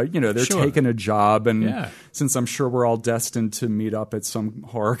crew. They're taking a job, and since I'm sure we're all destined to meet up at some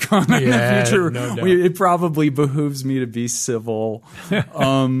horror con in the future, no doubt. It probably behooves me to be civil.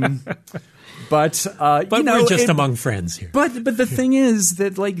 But we're just among friends here. But the thing is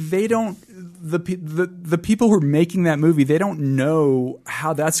that like they don't, the people who are making that movie, they don't know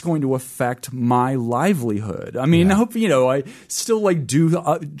how that's going to affect my livelihood. I mean, I hope I still like do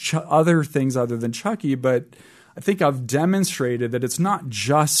other things other than Chucky, but I think I've demonstrated that it's not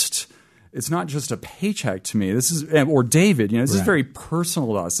just a paycheck to me. This is, or David, this is very personal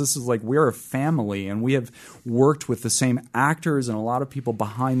to us. This is like, we're a family, and we have worked with the same actors and a lot of people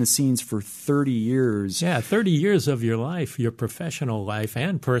behind the scenes for 30 years. Yeah, 30 years of your life, your professional life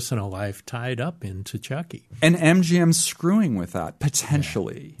and personal life tied up into Chucky. And MGM's screwing with that,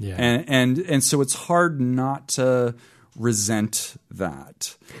 potentially. Yeah. And so it's hard not to resent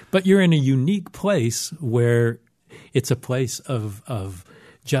that. But you're in a unique place where it's a place of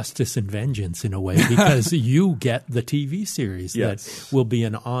justice and vengeance in a way, because you get the TV series that will be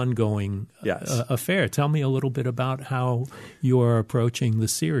an ongoing affair. Tell me a little bit about how you're approaching the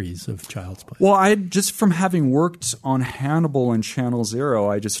series of Child's Play. Well, I just, from having worked on Hannibal and Channel Zero,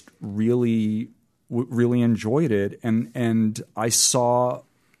 I just really enjoyed it, and I saw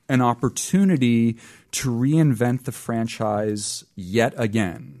an opportunity to reinvent the franchise yet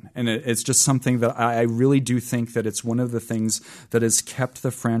again. And it's just something that I really do think that it's one of the things that has kept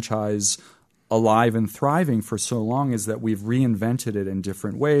the franchise alive and thriving for so long, is that we've reinvented it in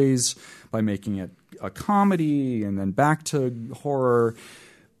different ways by making it a comedy and then back to horror.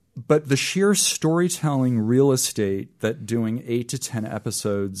 But the sheer storytelling real estate that doing 8 to 10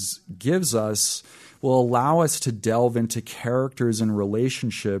 episodes gives us will allow us to delve into characters and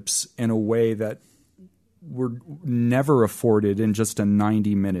relationships in a way that were never afforded in just a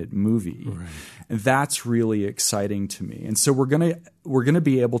 90-minute movie. Right. And that's really exciting to me. And so we're gonna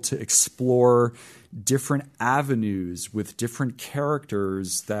be able to explore different avenues with different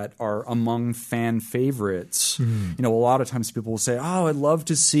characters that are among fan favorites. A lot of times people will say, "Oh, I'd love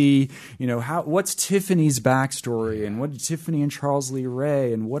to see, what's Tiffany's backstory, and what did Tiffany and Charles Lee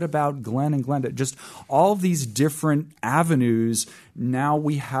Ray, and what about Glenn and Glenda?" Just all of these different avenues. Now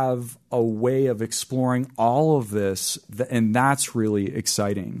we have a way of exploring all of this, and that's really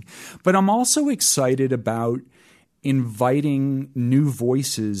exciting. But I'm also excited about inviting new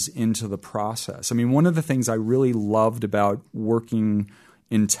voices into the process. I mean, one of the things I really loved about working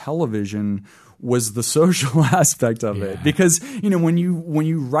in television was the social aspect of it, because when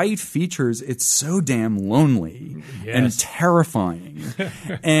you write features, it's so damn lonely and terrifying.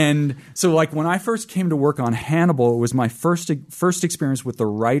 And so, like, when I first came to work on Hannibal, it was my first experience with the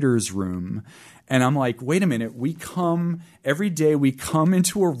writer's room. And I'm like, wait a minute, every day we come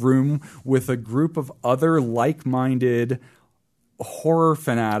into a room with a group of other like-minded horror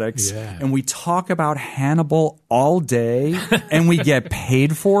fanatics, and we talk about Hannibal all day, and we get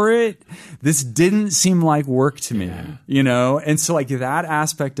paid for it. This didn't seem like work to me, And so, like, that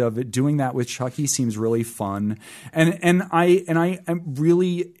aspect of it, doing that with Chucky seems really fun, and I am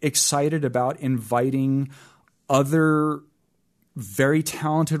really excited about inviting other very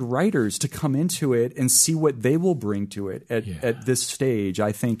talented writers to come into it and see what they will bring to it at this stage,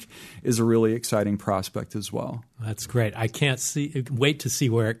 I think is a really exciting prospect as well. That's great. I can't wait to see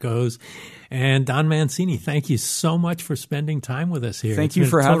where it goes. And Don Mancini, thank you so much for spending time with us here. Thank you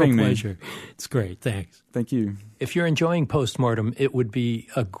for having me. Pleasure. It's great. Thanks. Thank you. If you're enjoying Postmortem, it would be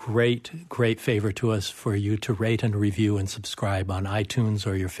a great, great favor to us for you to rate and review and subscribe on iTunes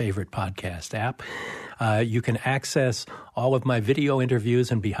or your favorite podcast app. You can access all of my video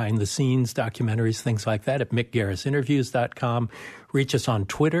interviews and behind-the-scenes documentaries, things like that, at mickgarrisinterviews.com. Reach us on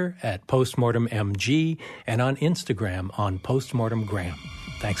Twitter at PostmortemMG and on Instagram on PostmortemGram.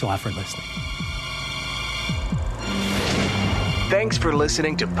 Thanks a lot for listening. Thanks for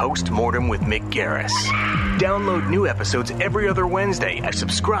listening to Postmortem with Mick Garris. Download new episodes every other Wednesday and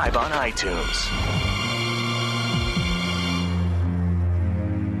subscribe on iTunes.